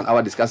spent almost an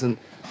hour discussing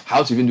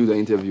how to even do the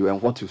interview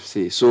and what to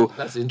say. So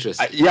that's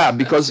interesting.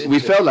 Because we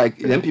felt like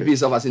the NPP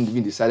itself hasn't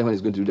even decided when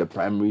it's going to do the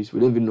primaries. We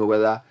don't even know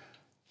whether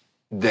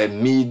the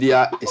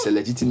media is a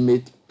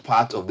legitimate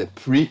part of the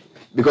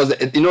because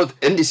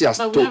NDC has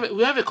told.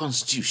 We have a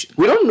constitution.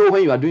 We don't know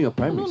when you are doing your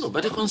primaries. No,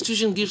 but the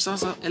constitution gives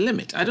us a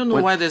limit. I don't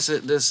know why there's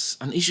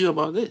an issue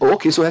about this. Oh,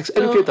 okay, so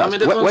educate us. I mean,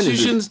 the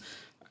constitution's.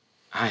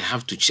 I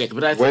have to check,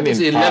 but I think it's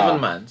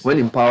 11 months. When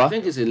in power? I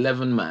think it's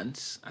 11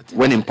 months.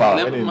 When in power?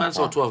 11 months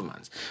or 12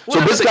 months. So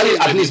basically,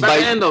 at least by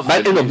the end of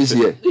this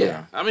year.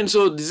 Yeah. I mean,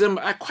 so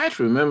December, I quite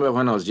remember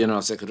when I was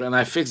General Secretary, and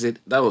I fixed it,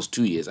 that was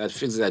 2 years. I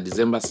fixed it at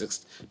December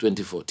 6th,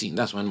 2014.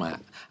 That's when my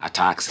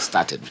attacks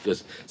started,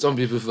 because some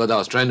people thought I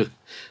was trying to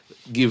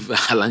give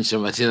Alan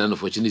Shamatin an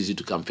opportunity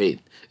to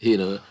campaign,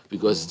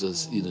 because it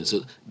was,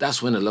 so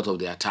that's when a lot of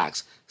the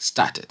attacks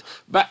started.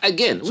 But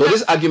again... So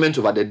this argument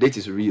over the date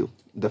is real?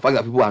 The fact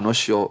that people are not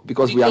sure,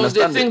 because we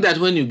understand... they think that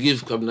when you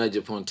give Kwabena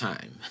Agyepong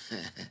time,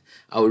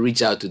 I will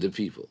reach out to the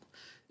people,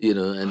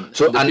 and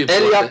so an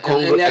earlier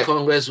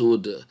Congress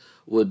would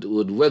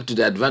work to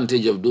the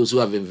advantage of those who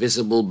are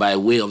invisible by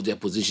way of their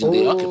position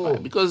they occupy,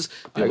 because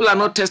people are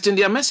not testing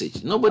their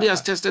message. Nobody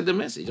has tested the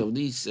message of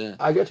these.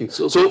 I get you.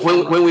 So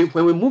when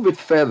we move it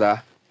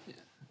further,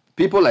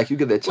 people like you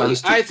get the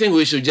chance. I think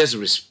we should just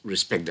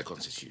respect the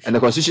Constitution. And the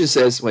Constitution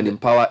says when in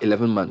power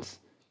 11 months.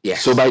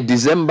 Yes. So by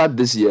December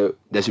this year,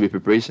 there should be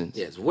preparations.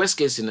 Yes. Worst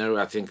case scenario,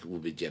 I think, will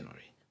be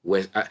January.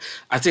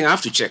 I think I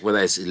have to check whether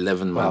it's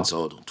 11 months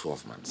or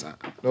 12 months.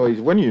 No,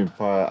 when you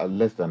empower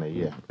less than a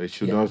year, it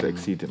should not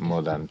exceed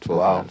more than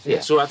 12 months. Yeah.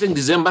 So I think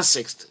December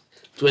 6th,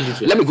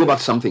 2020. Let me go back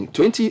to something.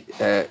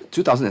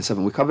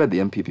 2007, we covered the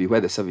NPP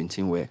where the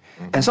 17 were.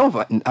 And some of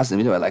us in the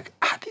media were like,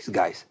 these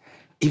guys,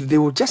 if they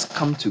would just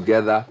come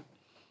together,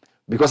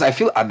 because I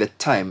feel at the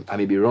time, I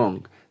may be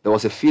wrong, there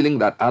was a feeling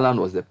that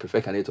Alan was the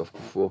preferred candidate of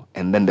Kufuor,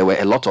 and then there were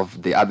a lot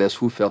of the others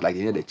who felt like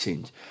they needed a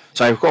change.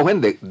 So I recall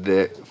when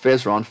the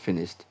first round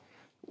finished,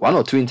 1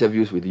 or 2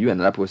 interviews with you and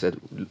other people said,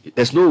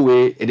 there's no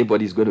way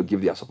anybody is going to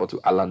give their support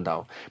to Alan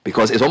now,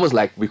 because it's almost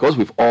like, because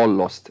we've all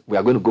lost, we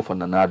are going to go for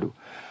Nanado.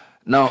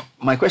 Now,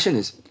 my question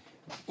is,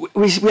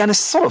 we are in a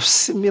sort of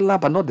similar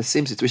but not the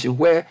same situation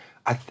where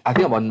I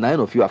think about 9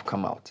 of you have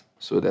come out.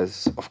 So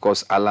there's, of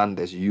course, Alan,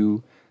 there's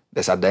you,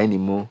 there's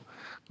Adainimo,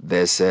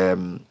 there's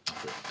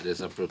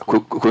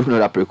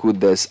Apreku,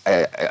 there's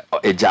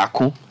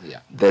Ejaku,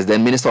 there's the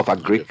Minister of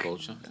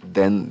Agriculture,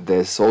 then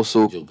there's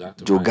also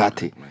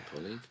Jogate. My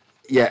colleague.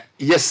 Yeah,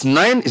 yes,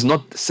 9 is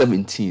not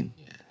 17.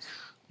 Yes.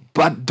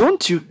 But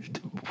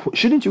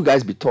shouldn't you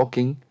guys be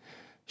talking?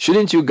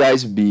 Shouldn't you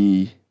guys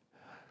be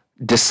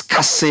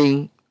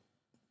discussing,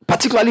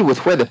 particularly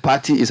with where the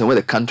party is and where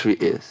the country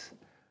is?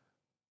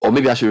 Or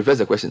maybe I should reverse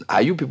the question.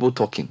 Are you people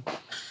talking?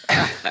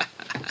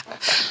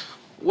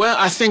 Well,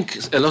 I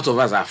think a lot of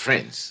us are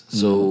friends,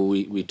 so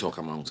we talk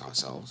amongst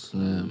ourselves.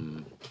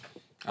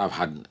 I've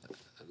had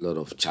a lot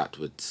of chat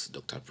with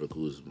Dr. Apreku,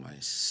 who's my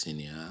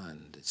senior,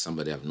 and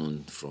somebody I've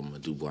known from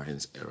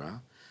Dubois'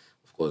 era.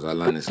 Of course,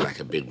 Alan is like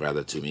a big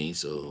brother to me,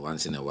 so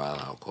once in a while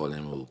I'll call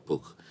him, we'll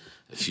poke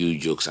a few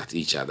jokes at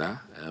each other.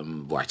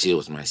 Boache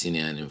was my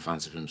senior in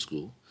Infant Supreme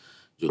School.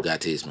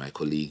 Jogate is my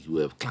colleague,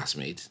 we were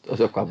classmates.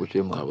 Also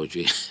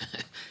Kwabuche.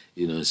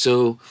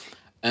 So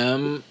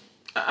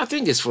I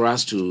think it's for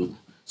us to...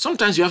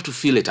 Sometimes you have to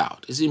feel it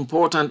out. It's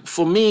important.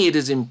 For me, it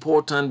is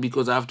important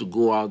because I have to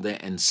go out there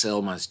and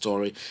sell my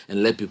story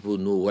and let people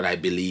know what I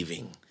believe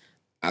in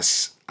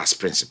as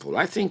principle.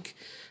 I think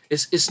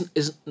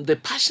the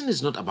passion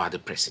is not about the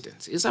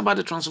presidency. It's about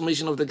the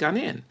transformation of the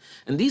Ghanaian.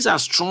 And these are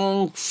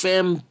strong,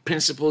 firm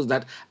principles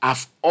that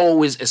I've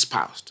always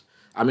espoused.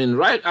 I mean,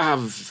 I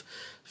have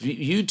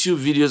YouTube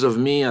videos of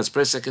me as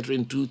press secretary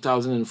in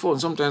 2004.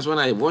 And sometimes when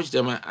I watch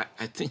them, I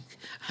think,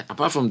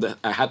 apart from that,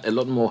 I had a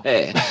lot more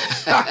hair.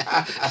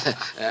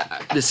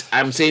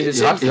 I'm saying this.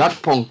 You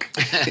had punk.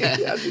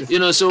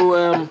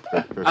 So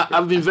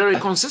I've been very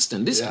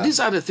consistent. These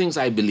are the things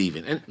I believe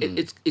in. And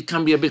it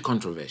can be a bit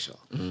controversial.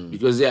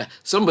 Because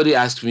somebody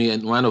asked me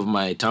in one of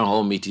my town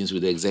hall meetings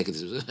with the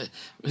executives,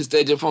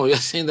 Mr. Agyepong, you're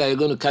saying that you're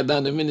going to cut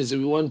down the ministry.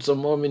 We want some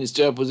more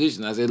ministerial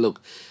positions. I said,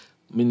 look,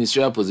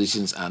 ministerial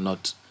positions are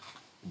not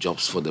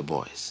jobs for the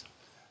boys.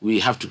 We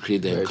have to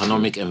create the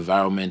economic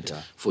environment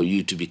for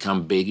you to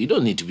become big. You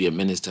don't need to be a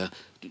minister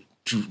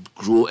to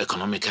grow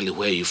economically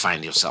where you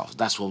find yourself.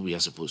 That's what we are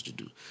supposed to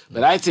do.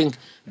 But I think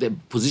the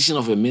position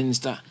of a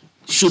minister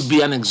should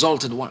be an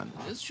exalted one.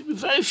 There should be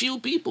very few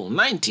people,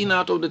 19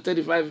 out of the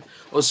 35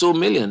 or so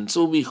million.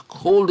 So we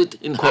hold it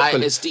in high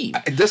esteem.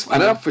 Just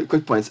another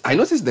quick point. I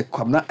noticed the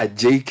Kwabena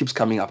Agyei keeps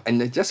coming up,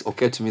 and it just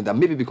occurred to me that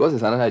maybe because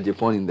there's another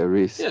Agyepong in the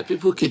race. Yeah,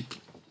 people keep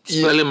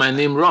spelling my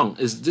name wrong.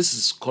 This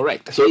is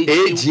correct. So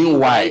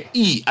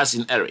A-G-Y-E as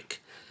in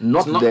Eric.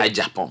 Not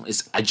Agyepong,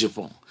 it's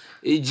Agyepong.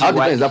 How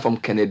different is that from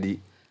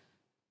Kennedy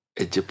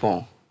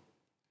Agyepong?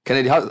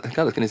 Kennedy, how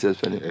does Kennedy say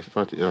spelling?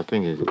 I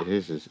think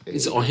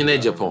it's Ohene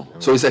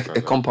Agyepong. So it's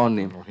a compound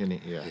name. Ohene,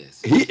 yeah.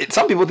 Yes.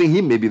 Some people think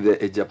he may be the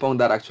Agyepong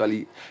that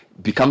actually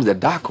becomes the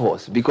dark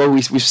horse,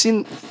 because we've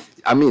seen,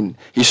 I mean,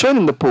 he's shown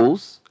in the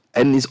polls,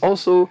 and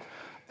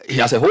he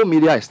has a whole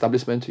media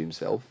establishment to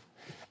himself,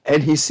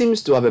 and he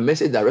seems to have a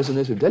message that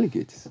resonates with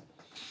delegates.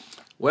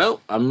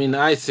 Well, I mean,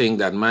 I think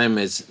that my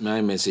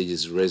message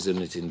is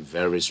resonating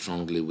very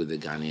strongly with the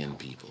Ghanaian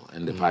people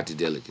and the party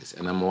delegates.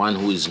 And I'm one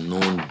who is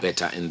known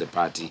better in the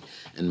party,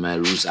 and my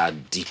roots are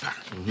deeper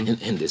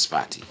in this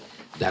party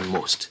than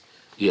most.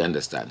 You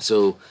understand?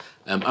 So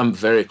I'm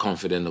very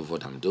confident of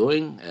what I'm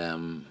doing.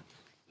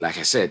 Like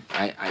I said,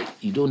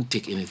 you don't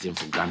take anything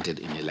for granted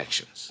in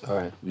elections. All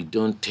right. We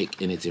don't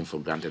take anything for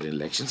granted in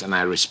elections, and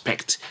I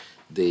respect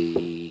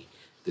the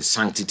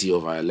sanctity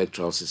of our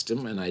electoral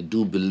system, and I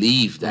do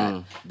believe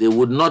that they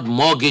would not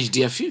mortgage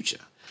their future,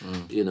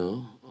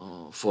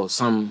 for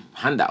some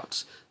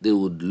handouts. They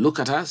would look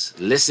at us,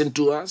 listen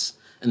to us,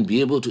 and be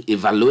able to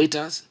evaluate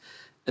us,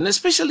 and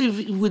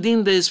especially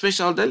within the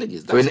special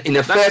delegates. So in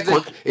a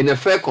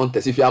fair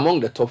contest, if you're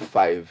among the top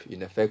 5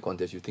 in a fair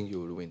contest, you think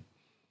you will win?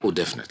 Oh,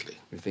 definitely.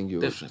 You think you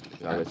will?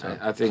 Definitely.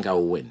 I think I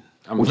will win.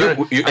 And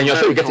you're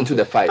sure you get into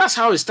the fight? That's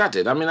how it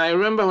started. I mean, I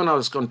remember when I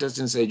was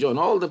contesting St. John,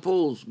 all the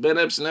polls,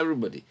 Benebs and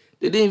everybody,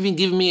 they didn't even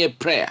give me a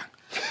prayer.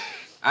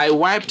 I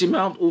wiped him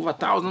out over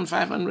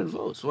 1,500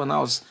 votes when I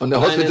was... On the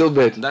hospital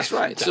bed. That's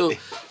right. So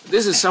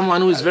this is someone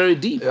who is very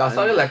deep. You're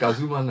sounding like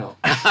Azuma now.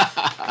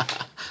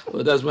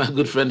 Well, that's my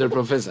good friend, the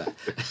professor.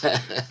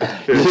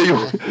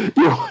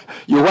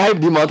 you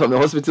wiped him out on the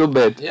hospital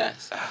bed.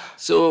 Yes.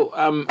 So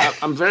I'm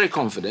very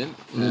confident.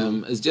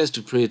 It's just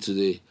to pray to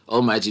the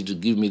Almighty to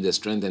give me the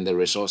strength and the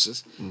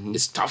resources.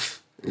 It's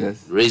tough.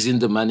 Yes. Raising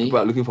the money. People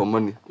are looking for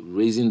money.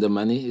 Raising the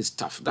money is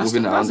tough. That's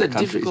Moving around the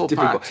country, difficult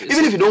part.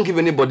 Even if you don't give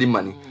anybody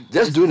money,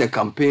 just doing a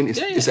campaign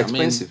is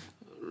expensive.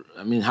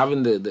 I mean,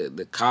 having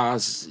the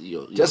cars,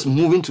 just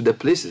moving to the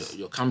places.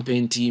 Your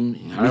campaign team,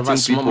 however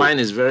small, mine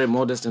is very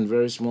modest and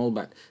very small,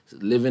 but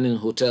living in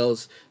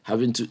hotels,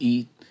 having to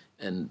eat,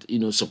 and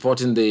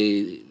supporting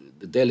the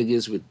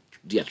delegates with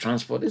their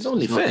transport, it's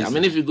only fair. I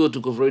mean, if you go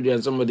to Kofrodio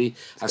and somebody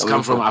has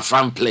come from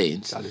Afram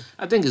Plains,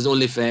 I think it's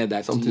only fair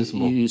that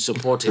you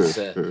support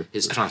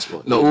his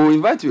transport. No, we'll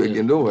invite you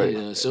again, don't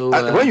worry. So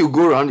when you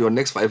go around your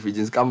next 5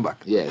 regions, come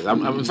back. Yes,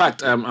 in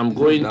fact, I'm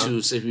going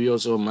to Sehui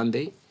also on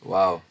Monday.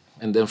 Wow.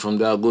 And then from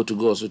there, I'll go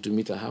to also to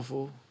meet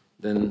Ahafo,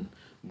 then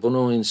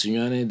Bono in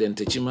Sunyani, then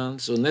Techiman.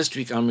 So next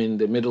week, I'm in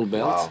the Middle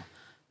Belt. Wow.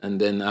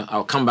 And then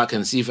I'll come back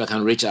and see if I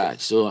can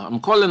recharge. So I'm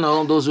calling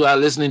all those who are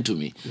listening to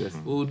me. Yes.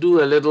 We'll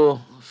do a little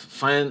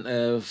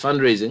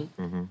fundraising.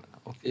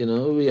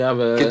 We have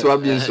a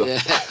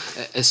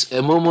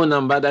Momo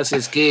number that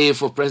says KA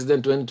for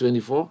President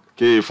 2024.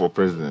 KA for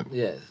President.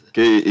 Yes.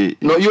 KA.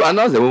 No, you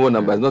announce the Momo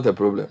number. It's not a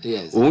problem.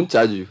 Yes. We won't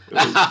charge you. Go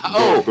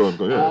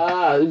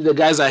on. If the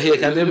guys are here,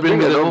 can they bring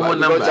me the Momo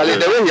number? Charlie,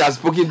 the way he has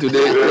spoken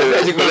today.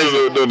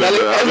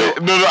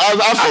 No.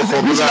 Ask for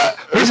computer.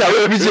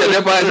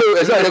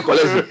 It's not a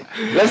collection.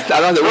 Let's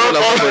announce the Momo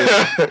number.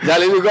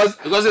 Charlie,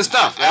 because it's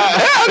tough.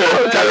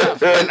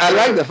 And I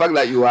like the fact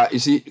that you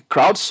see,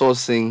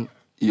 crowdsourcing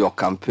your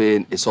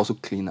campaign is also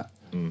cleaner.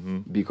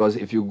 Because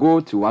if you go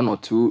to 1 or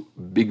 2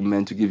 big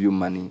men to give you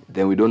money,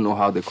 then we don't know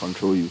how they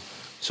control you.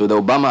 So the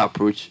Obama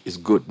approach is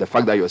good. The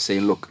fact that you're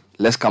saying, look,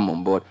 let's come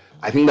on board.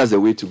 I think that's the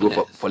way to go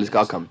for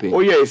political campaign.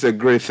 Oh yeah, it's a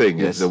great thing.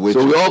 Yes. So we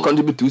all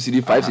contribute 2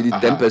 cedi, 5 cedi,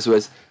 10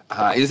 pesos.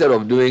 Instead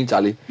of doing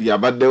Charlie. Yeah,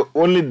 but the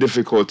only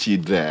difficulty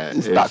there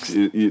is tax.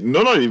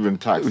 Not even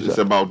tax. It's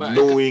about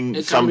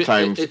knowing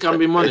sometimes it can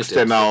be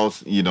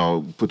externals,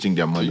 putting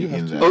their money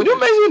in there. Oh, you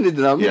mentioned it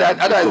now.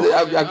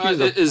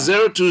 It's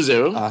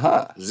 020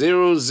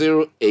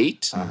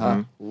 008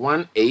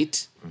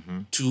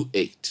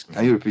 1828.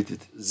 Can you repeat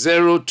it?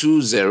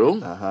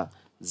 020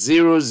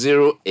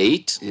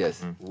 008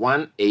 yes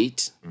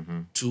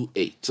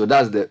 1828. So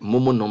that's the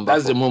Momo number.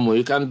 That's the Momo.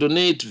 You can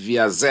donate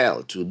via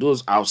Zelle to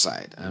those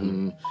outside.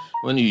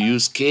 When you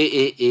use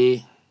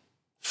KAA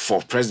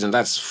for president,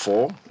 that's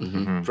for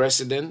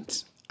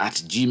president at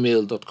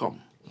gmail.com.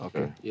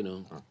 Okay.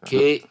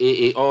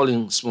 KAA all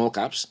in small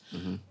caps.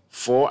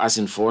 4 as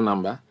in 4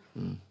 number.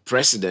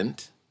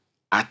 President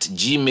at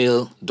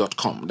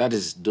gmail.com. That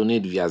is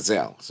donate via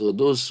Zelle. So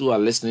those who are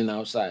listening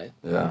outside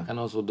can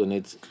also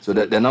donate. So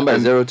the number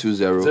is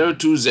 020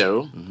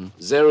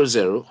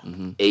 020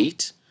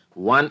 008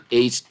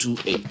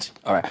 1828.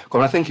 All right.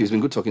 Kwabena, thank you. It's been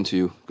good talking to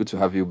you. Good to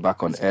have you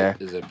back on air.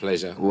 It's a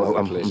pleasure. Well,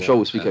 I'm sure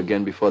we'll speak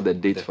again before the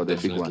date for the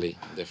big one.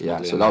 Definitely.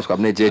 Yeah, so that was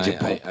Kwabena Agyei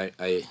Agyepong.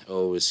 I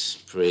always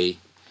pray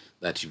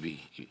that you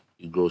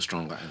grow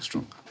stronger and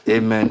stronger.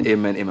 Amen.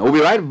 We'll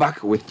be right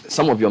back with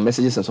some of your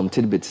messages and some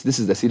tidbits. This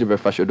is the Citi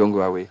Breakfast Show. Don't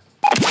go away.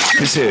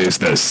 This is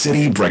the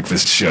Citi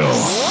Breakfast Show,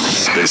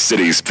 the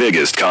city's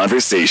biggest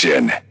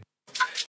conversation.